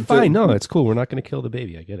 fine. No, it's cool. We're not going to kill the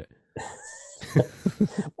baby. I get it.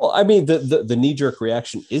 Well, I mean, the knee-jerk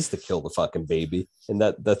reaction is to kill the fucking baby, and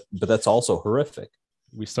but that's also horrific.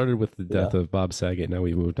 We started with the death of Bob Saget. Now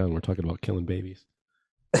we moved on. We're talking about killing babies.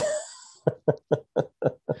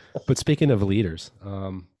 But speaking of leaders,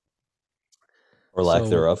 or lack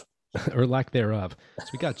thereof. Or lack thereof. So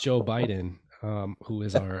we got Joe Biden, who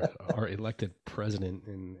is our elected president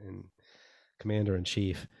and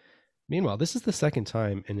commander-in-chief. Meanwhile, this is the second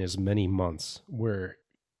time in as many months where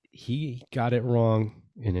he got it wrong,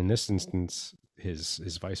 and in this instance,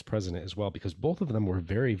 his vice president as well, because both of them were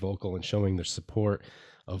very vocal in showing their support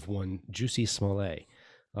of one Jussie Smollett.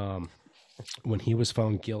 When he was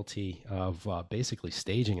found guilty of basically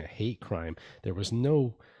staging a hate crime, there was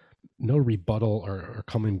no rebuttal or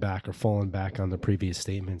coming back or falling back on the previous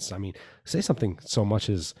statements. I mean, say something so much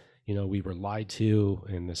as, we were lied to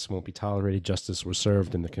and this won't be tolerated. Justice was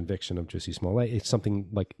served in the conviction of Jussie Smollett. It's something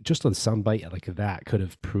like just a soundbite like that could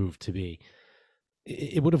have proved to be,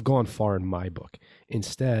 it would have gone far in my book.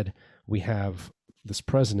 Instead, we have this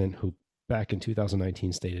president who back in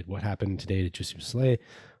 2019 stated what happened today to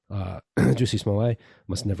Jussie Smollett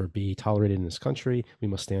must never be tolerated in this country. We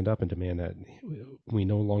must stand up and demand that we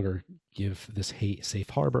no longer give this hate safe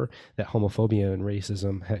harbor, that homophobia and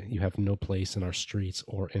racism, you have no place in our streets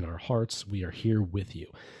or in our hearts. We are here with you.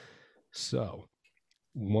 So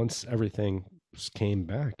once everything came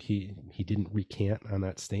back, he didn't recant on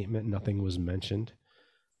that statement. Nothing was mentioned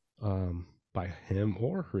by him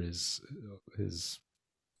or his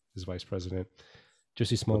vice president.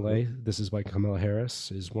 Jussie Smollett, this is why Kamala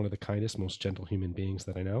Harris is one of the kindest, most gentle human beings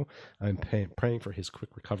that I know. I'm praying for his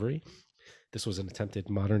quick recovery. This was an attempted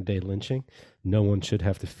modern day lynching. No one should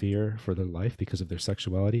have to fear for their life because of their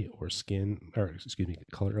sexuality or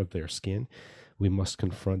color of their skin. We must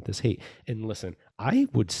confront this hate. And listen, I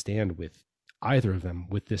would stand with either of them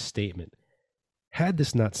with this statement had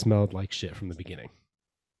this not smelled like shit from the beginning.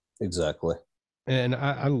 Exactly. And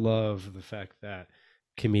I love the fact that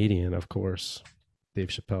comedian, of course, Dave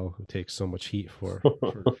Chappelle, who takes so much heat for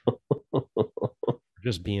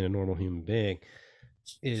just being a normal human being,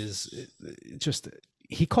 is just,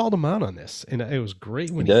 he called him out on this, and it was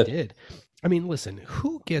great when he did. I mean, listen,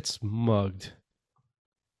 who gets mugged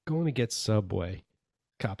going to get Subway?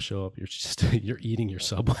 Cops show up, you're eating your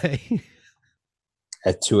Subway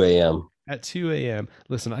at 2 a.m. At 2 a.m.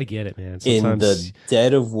 Listen, I get it, man. Sometimes, in the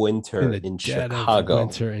dead of winter in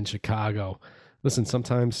Chicago. Listen,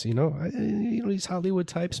 sometimes, these Hollywood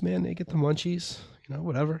types, man, they get the munchies.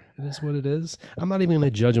 Whatever. It is what it is. I'm not even going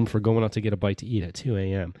to judge him for going out to get a bite to eat at 2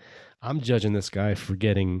 a.m. I'm judging this guy for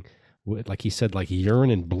getting, like he said, like urine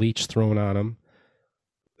and bleach thrown on him,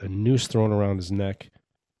 a noose thrown around his neck,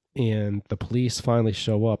 and the police finally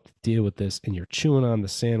show up to deal with this, and you're chewing on the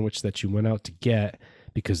sandwich that you went out to get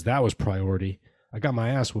because that was priority. I got my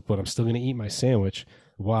ass whooped, but I'm still going to eat my sandwich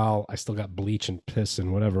while I still got bleach and piss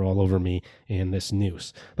and whatever all over me and this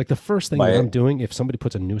noose. Like, the first thing that I'm doing if somebody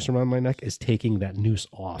puts a noose around my neck is taking that noose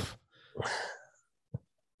off.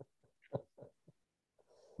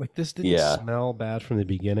 Like, this didn't smell bad from the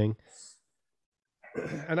beginning.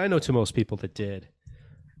 And I know to most people that did.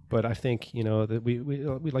 But I think, that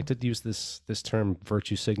we like to use this term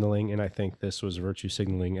virtue signaling, and I think this was virtue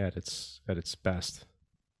signaling at its best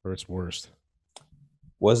or its worst.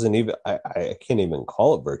 Wasn't even, I can't even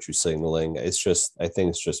call it virtue signaling. It's just, I think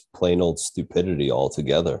it's just plain old stupidity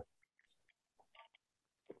altogether.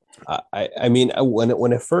 I mean, when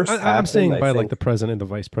it first happened, I'm saying by like the president and the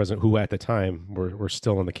vice president, who at the time were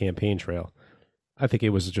still on the campaign trail. I think it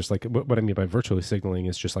was just like, what I mean by virtually signaling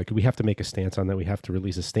is just like, we have to make a stance on that. We have to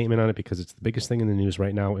release a statement on it because it's the biggest thing in the news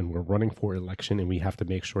right now, and we're running for election, and we have to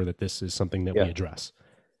make sure that this is something that we address.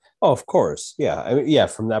 Oh, of course. Yeah. I mean, yeah,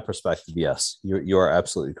 from that perspective, yes, you are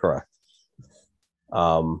absolutely correct.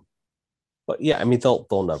 But yeah, I mean,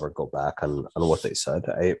 they'll never go back on what they said.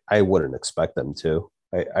 I wouldn't expect them to.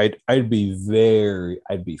 I'd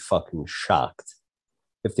be fucking shocked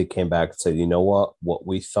if they came back and said, you know what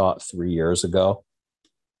we thought 3 years ago,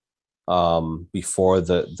 before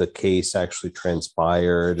the case actually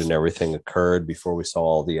transpired and everything occurred, before we saw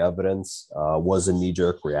all the evidence, was a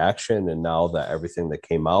knee-jerk reaction. And now that everything that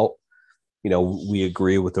came out, we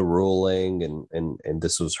agree with the ruling, and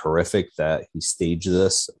this was horrific that he staged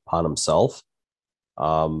this upon himself.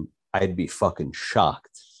 I'd be fucking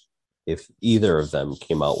shocked if either of them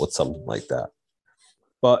came out with something like that.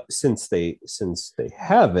 But since they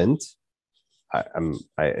haven't,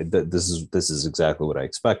 this is exactly what I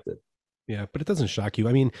expected. Yeah, but it doesn't shock you.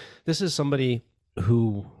 I mean, this is somebody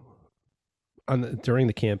who, during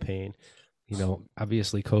the campaign,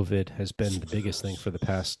 obviously COVID has been the biggest thing for the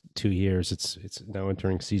past 2 years. It's now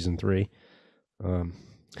entering season 3.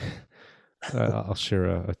 I'll share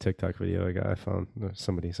a TikTok video I found.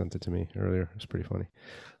 Somebody sent it to me earlier. It's pretty funny.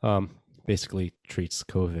 Basically treats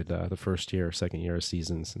COVID the first year, second year of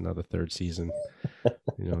seasons, and now the third season.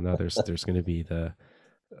 Now there's going to be the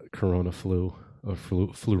Corona flu or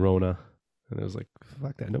Flurona. And I was like,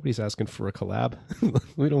 fuck that. Nobody's asking for a collab.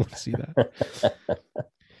 We don't want to see that.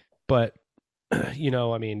 But,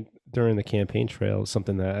 I mean, during the campaign trail,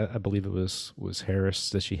 something that I believe it was Harris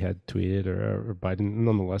that she had tweeted, or Biden,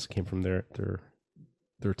 nonetheless, came from their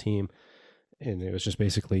team. And it was just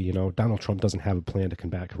basically, Donald Trump doesn't have a plan to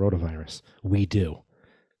combat coronavirus. We do.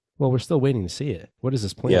 Well, we're still waiting to see it. What is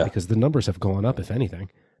this plan? Yeah. Because the numbers have gone up, if anything.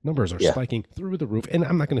 Numbers are spiking through the roof. And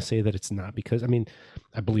I'm not going to say that it's not, because, I mean,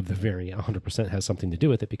 I believe the variant 100% has something to do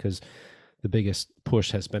with it, because the biggest push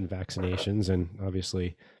has been vaccinations. And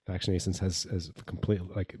obviously vaccinations has completely,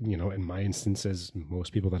 like, in my instance, as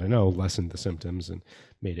most people that I know, lessened the symptoms and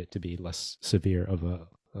made it to be less severe of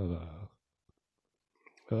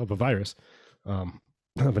a virus, of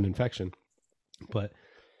an infection. But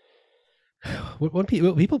what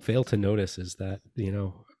people fail to notice is that,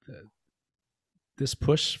 this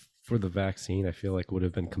push for the vaccine, I feel like, would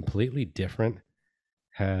have been completely different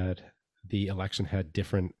had the election had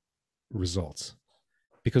different results.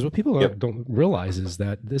 Because what people don't realize is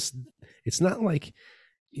that it's not like,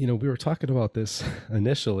 we were talking about this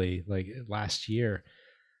initially, like last year,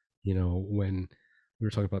 when we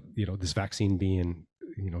were talking about, this vaccine being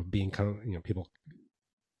kind of, people,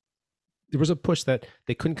 there was a push that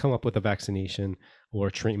they couldn't come up with a vaccination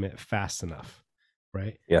or treatment fast enough.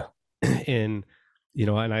 Right. Yeah. And You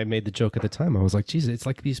know, and I made the joke at the time. I was like, geez, it's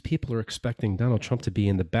like these people are expecting Donald Trump to be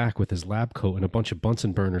in the back with his lab coat and a bunch of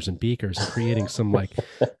Bunsen burners and beakers and creating some like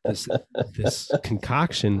this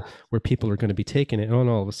concoction where people are going to be taking it, and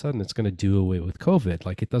all of a sudden it's going to do away with COVID.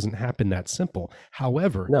 Like, it doesn't happen that simple.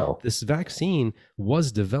 However, no, this vaccine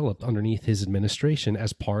was developed underneath his administration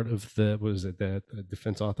as part of the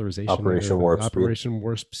Defense Authorization Operation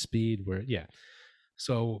Warp Speed, where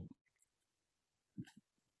so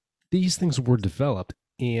these things were developed,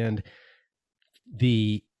 and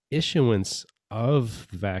the issuance of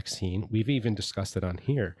the vaccine, we've even discussed it on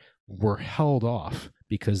here, were held off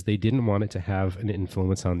because they didn't want it to have an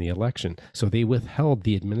influence on the election. So they withheld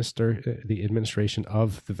the administration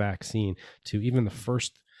of the vaccine to even the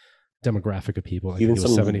first demographic of people, even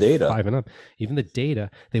some 75 and up, even the data,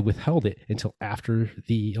 they withheld it until after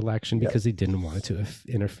the election because they didn't want it to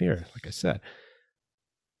interfere, like I said.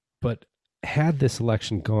 But had this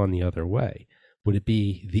election gone the other way, would it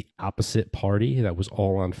be the opposite party that was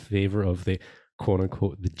all on favor of the quote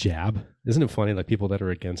unquote the jab? Isn't it funny, like people that are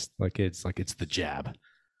against, it's the jab?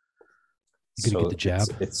 You gonna get the jab?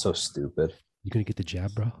 It's so stupid. You gonna get the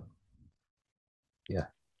jab, bro?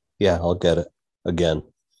 Yeah, I'll get it again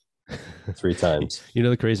 3 times. You know,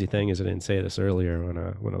 the crazy thing is, I didn't say this earlier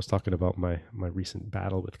when I was talking about my recent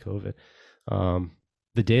battle with COVID.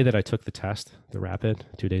 The day that I took the test, the rapid,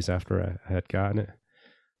 2 days after I had gotten it,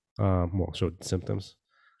 showed symptoms.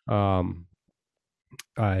 That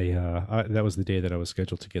was the day that I was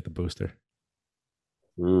scheduled to get the booster.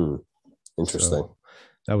 Interesting. So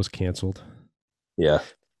that was canceled. Yeah.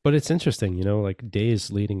 But it's interesting, you know, like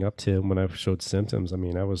days leading up to when I showed symptoms. I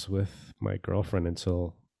mean, I was with my girlfriend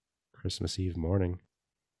until Christmas Eve morning.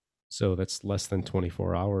 So that's less than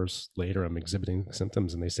 24 hours later, I'm exhibiting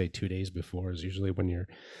symptoms. And they say 2 days before is usually when you're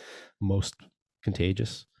most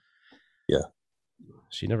contagious. Yeah.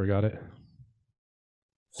 She never got it.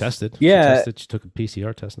 Tested. Yeah. She took a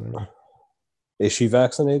PCR test and everything. Is she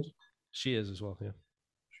vaccinated? She is as well, yeah.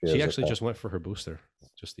 She actually just went for her booster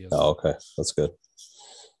just the other day. Oh, okay. That's good.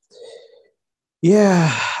 Yeah,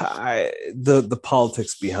 the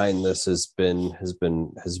politics behind this has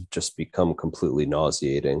just become completely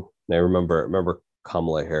nauseating. And I remember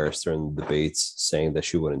Kamala Harris during the debates saying that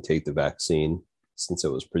she wouldn't take the vaccine since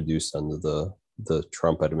it was produced under the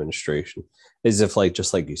Trump administration, as if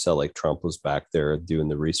just like you said, like Trump was back there doing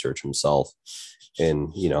the research himself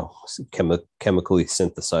and, you know, chemically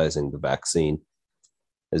synthesizing the vaccine,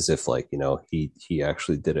 as if he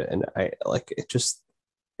actually did it. And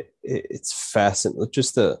it's fascinating.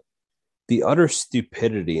 Just the utter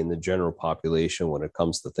stupidity in the general population when it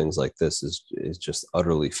comes to things like this is just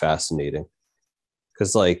utterly fascinating.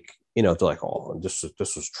 Because they're like, oh, this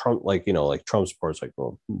was Trump. Trump supporters like,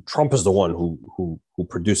 well, Trump is the one who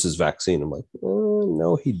produces vaccine. I'm like,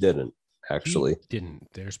 no, he didn't actually. He didn't.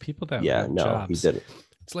 There's people that he didn't.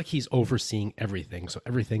 It's like he's overseeing everything. So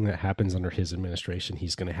everything that happens under his administration,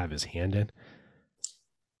 he's going to have his hand in.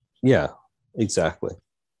 Yeah, exactly.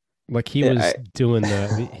 Like he was doing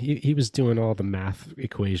he was doing all the math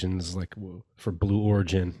equations like for Blue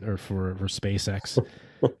Origin or for SpaceX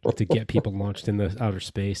to get people launched in the outer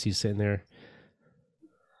space. He's sitting there.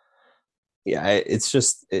 Yeah, it's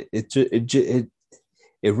just it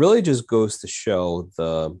really just goes to show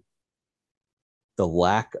the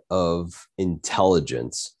lack of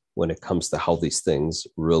intelligence when it comes to how these things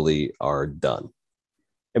really are done.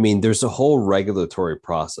 I mean, there's a whole regulatory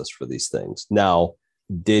process for these things. Now,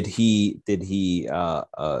 did he cut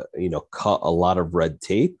a lot of red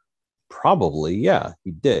tape? Probably, yeah,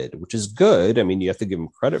 he did, which is good. I mean, you have to give him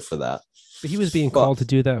credit for that. But he was being called to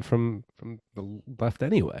do that from the left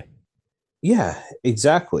anyway. Yeah,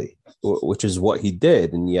 exactly, which is what he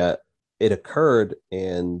did, and yet it occurred,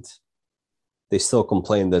 and they still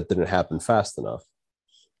complained that it didn't happen fast enough.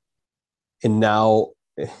 And now,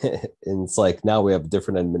 and it's like now we have a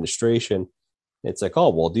different administration. It's like, oh,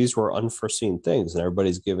 well, these were unforeseen things, and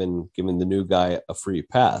everybody's giving the new guy a free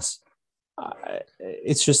pass.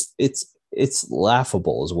 It's just it's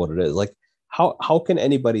laughable, is what it is. Like, how can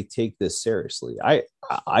anybody take this seriously? I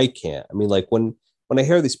can't. I mean, like when I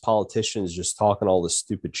hear these politicians just talking all this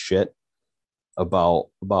stupid shit about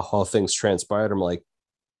how things transpired, I'm like,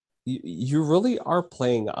 you really are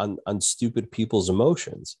playing on stupid people's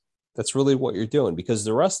emotions. That's really what you're doing, because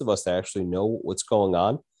the rest of us that actually know what's going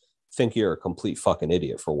on think you're a complete fucking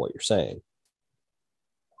idiot for what you're saying.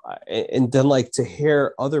 And then to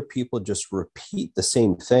hear other people just repeat the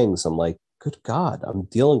same things, I'm like, good God, I'm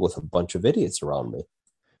dealing with a bunch of idiots around me.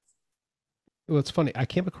 Well, it's funny. I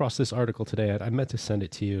came across this article today. I meant to send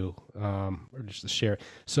it to you or just to share.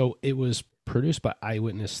 So it was produced by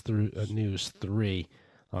Eyewitness News 3.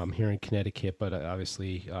 here in Connecticut, but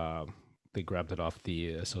obviously they grabbed it off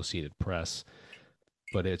the Associated Press.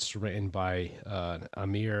 But it's written by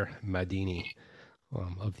Amir Madini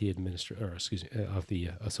of the of the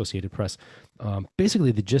Associated Press.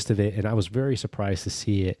 Basically, the gist of it, and I was very surprised to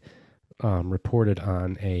see it reported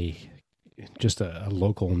on just a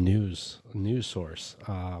local news source.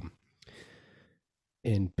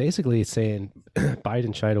 And basically, it's saying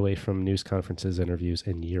Biden shied away from news conferences, interviews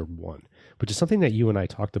in year one, which is something that you and I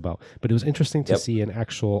talked about. But it was interesting to see an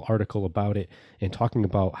actual article about it and talking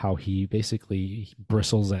about how he basically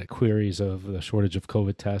bristles at queries of the shortage of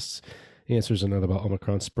COVID tests, answers another about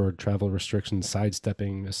Omicron spurred travel restrictions,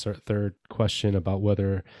 sidestepping a third question about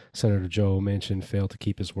whether Senator Joe Manchin failed to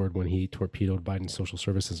keep his word when he torpedoed Biden's social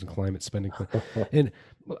services and climate spending. And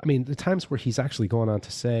I mean, the times where he's actually going on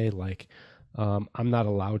to say, like, I'm not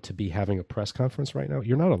allowed to be having a press conference right now.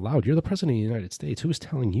 You're not allowed. You're the president of the United States. Who is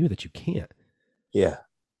telling you that you can't? Yeah.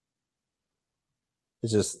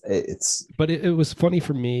 But it was funny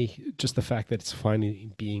for me, just the fact that it's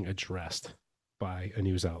finally being addressed by a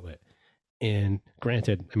news outlet. And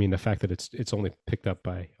granted, I mean, the fact that it's only picked up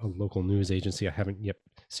by a local news agency, I haven't yet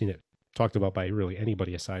seen it talked about by really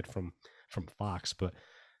anybody aside from Fox, but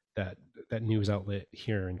that news outlet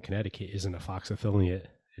here in Connecticut isn't a Fox affiliate.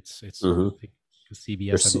 It's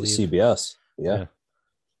CBS, I believe. CBS. Yeah.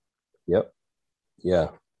 Yep. Yeah.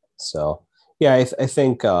 So, yeah, I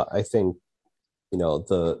think, you know,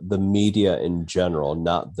 the media in general,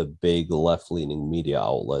 not the big left-leaning media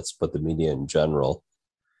outlets, but the media in general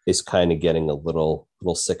is kind of getting a little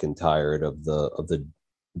sick and tired of the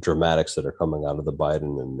dramatics that are coming out of the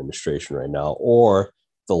Biden administration right now, or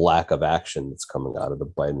the lack of action that's coming out of the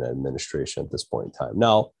Biden administration at this point in time.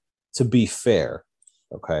 Now, to be fair,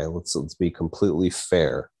 okay, let's be completely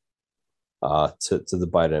fair to the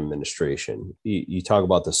Biden administration. You talk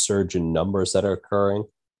about the surge in numbers that are occurring.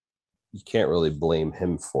 You can't really blame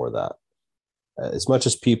him for that. As much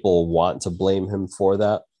as people want to blame him for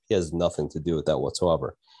that, he has nothing to do with that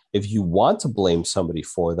whatsoever. If you want to blame somebody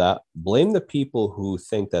for that, blame the people who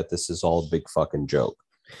think that this is all a big fucking joke.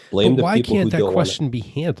 Blame the people who don't. Why can't that question be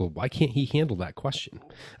handled? Why can't he handle that question?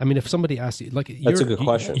 I mean, if somebody asks you, like, that's a good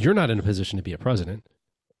question. You're not in a position to be a president.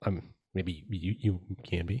 Maybe you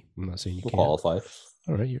can be. I'm not saying you can't. Qualified.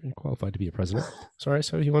 All right, you're qualified to be a president. Sorry,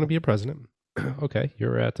 so you want to be a president? Okay,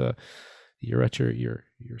 you're at your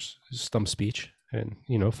stump speech, and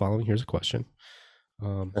following. Here's a question.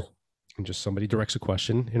 And just somebody directs a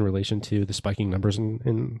question in relation to the spiking numbers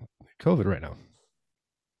in COVID right now.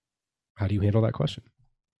 How do you handle that question?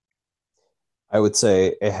 I would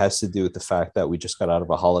say it has to do with the fact that we just got out of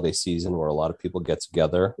a holiday season where a lot of people get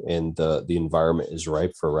together, and the environment is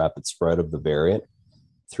ripe for rapid spread of the variant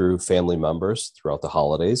through family members throughout the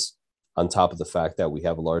holidays. On top of the fact that we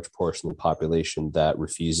have a large portion of the population that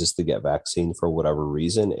refuses to get vaccine for whatever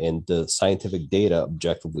reason. And the scientific data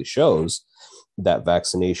objectively shows that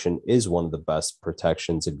vaccination is one of the best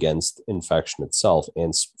protections against infection itself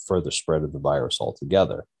and further spread of the virus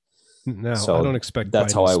altogether. Now, so I don't expect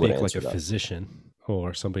that's Biden how I would speak like a physician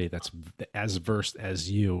or somebody that's as versed as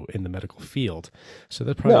you in the medical field. So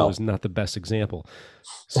that probably was not the best example.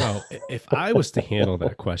 So if I was to handle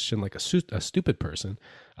that question like a stupid person,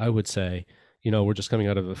 I would say, we're just coming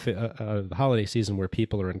out of the holiday season where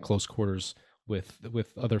people are in close quarters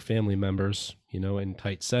with other family members, in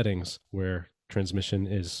tight settings where transmission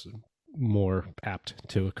is more apt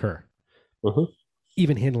to occur. Mm-hmm.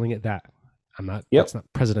 Even handling it that's not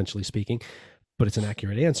presidentially speaking, but it's an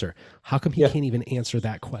accurate answer. How come he can't even answer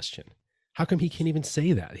that question? How come he can't even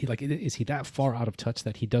say that? Is he that far out of touch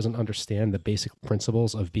that he doesn't understand the basic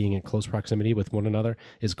principles of being in close proximity with one another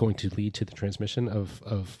is going to lead to the transmission of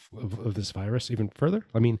this virus even further?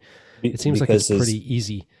 I mean, it seems like it's pretty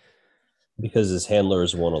easy. Because his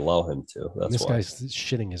handlers won't allow him to. This guy's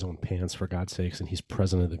shitting his own pants, for God's sakes, and he's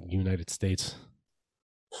president of the United States.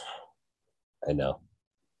 I know.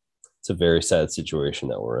 It's a very sad situation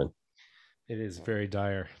that we're in. It is very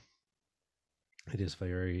dire. It is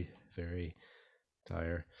very, very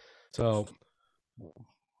dire. So,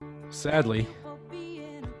 sadly,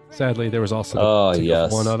 there was also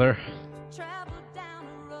one other.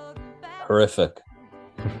 Horrific.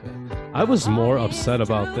 I was more upset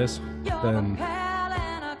about this than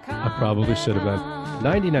I probably should have been.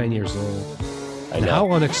 99 years old. And how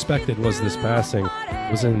unexpected was this passing? I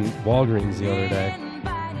was in Walgreens the other day,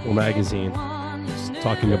 a magazine,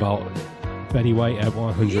 talking about Betty White at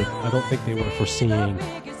 100. I don't think they were foreseeing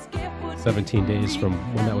 17 days from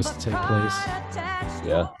when that was to take place.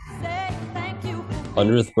 Yeah.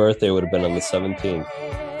 100th birthday would have been on the 17th.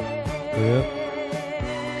 Yeah.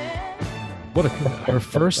 Her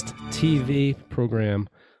first TV program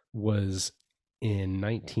was in the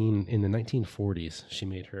 1940s. She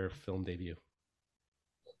made her film debut.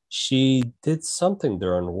 She did something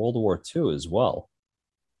during World War II as well.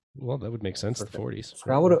 Well, that would make sense. The 40s. I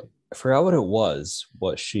forgot what it was.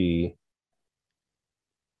 What she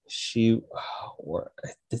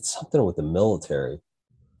did something with the military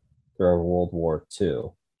during World War II.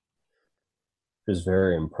 It was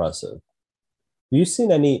very impressive. Have you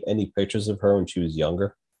seen any pictures of her when she was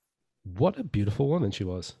younger? What a beautiful woman she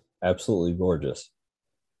was. Absolutely gorgeous.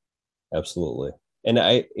 Absolutely. And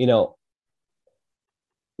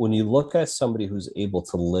when you look at somebody who's able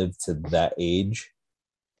to live to that age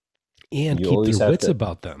and keep their wits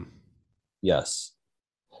about them. Yes.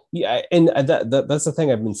 Yeah, and that's the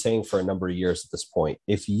thing I've been saying for a number of years at this point.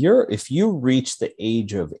 If you reach the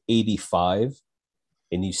age of 85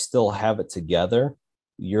 and you still have it together,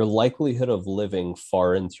 your likelihood of living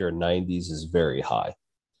far into your 90s is very high.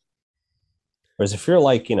 Whereas if you're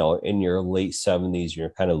like, in your late 70s, you're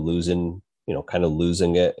kind of losing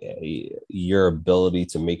it, your ability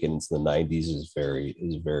to make it into the 90s is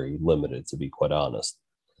very limited, to be quite honest.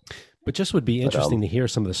 But just would be interesting to hear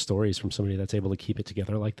some of the stories from somebody that's able to keep it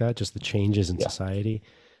together like that, just the changes in society,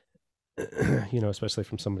 especially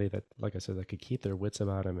from somebody that, like I said, that could keep their wits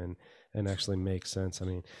about them and actually make sense. I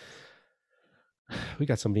mean, we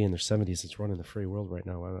got somebody in their 70s that's running the free world right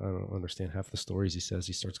now. I don't understand half the stories he says.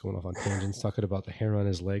 He starts going off on tangents, talking about the hair on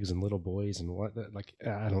his legs and little boys and what. Like,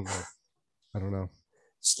 I don't know.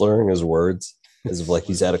 Slurring his words as if like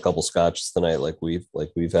he's had a couple scotches tonight, like we've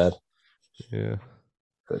had. Yeah.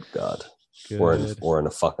 Good God. Good. We're in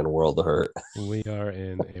a fucking world of hurt. We are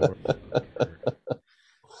in a world of hurt.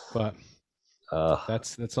 But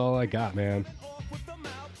that's all I got, man.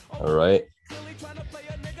 All right.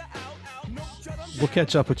 We'll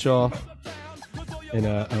catch up with y'all in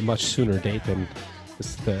a much sooner date than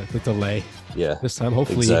the delay. Yeah. This time,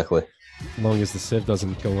 hopefully. Exactly. As long as the Civ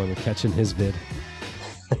doesn't go on and catch in his vid.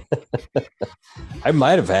 I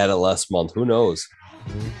might have had it last month. Who knows?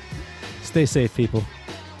 Stay safe, people.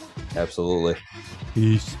 Absolutely.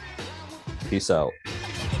 Peace. Peace out.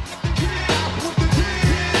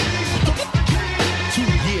 2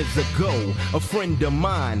 years ago, a friend of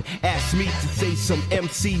mine asked me to say some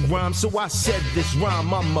MC rhyme, so I said this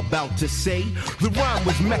rhyme I'm about to say. The rhyme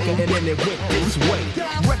was Mecca and then it went this way.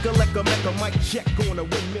 Recollect a Mecca mic check on a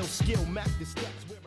windmill skill, Mac the steps.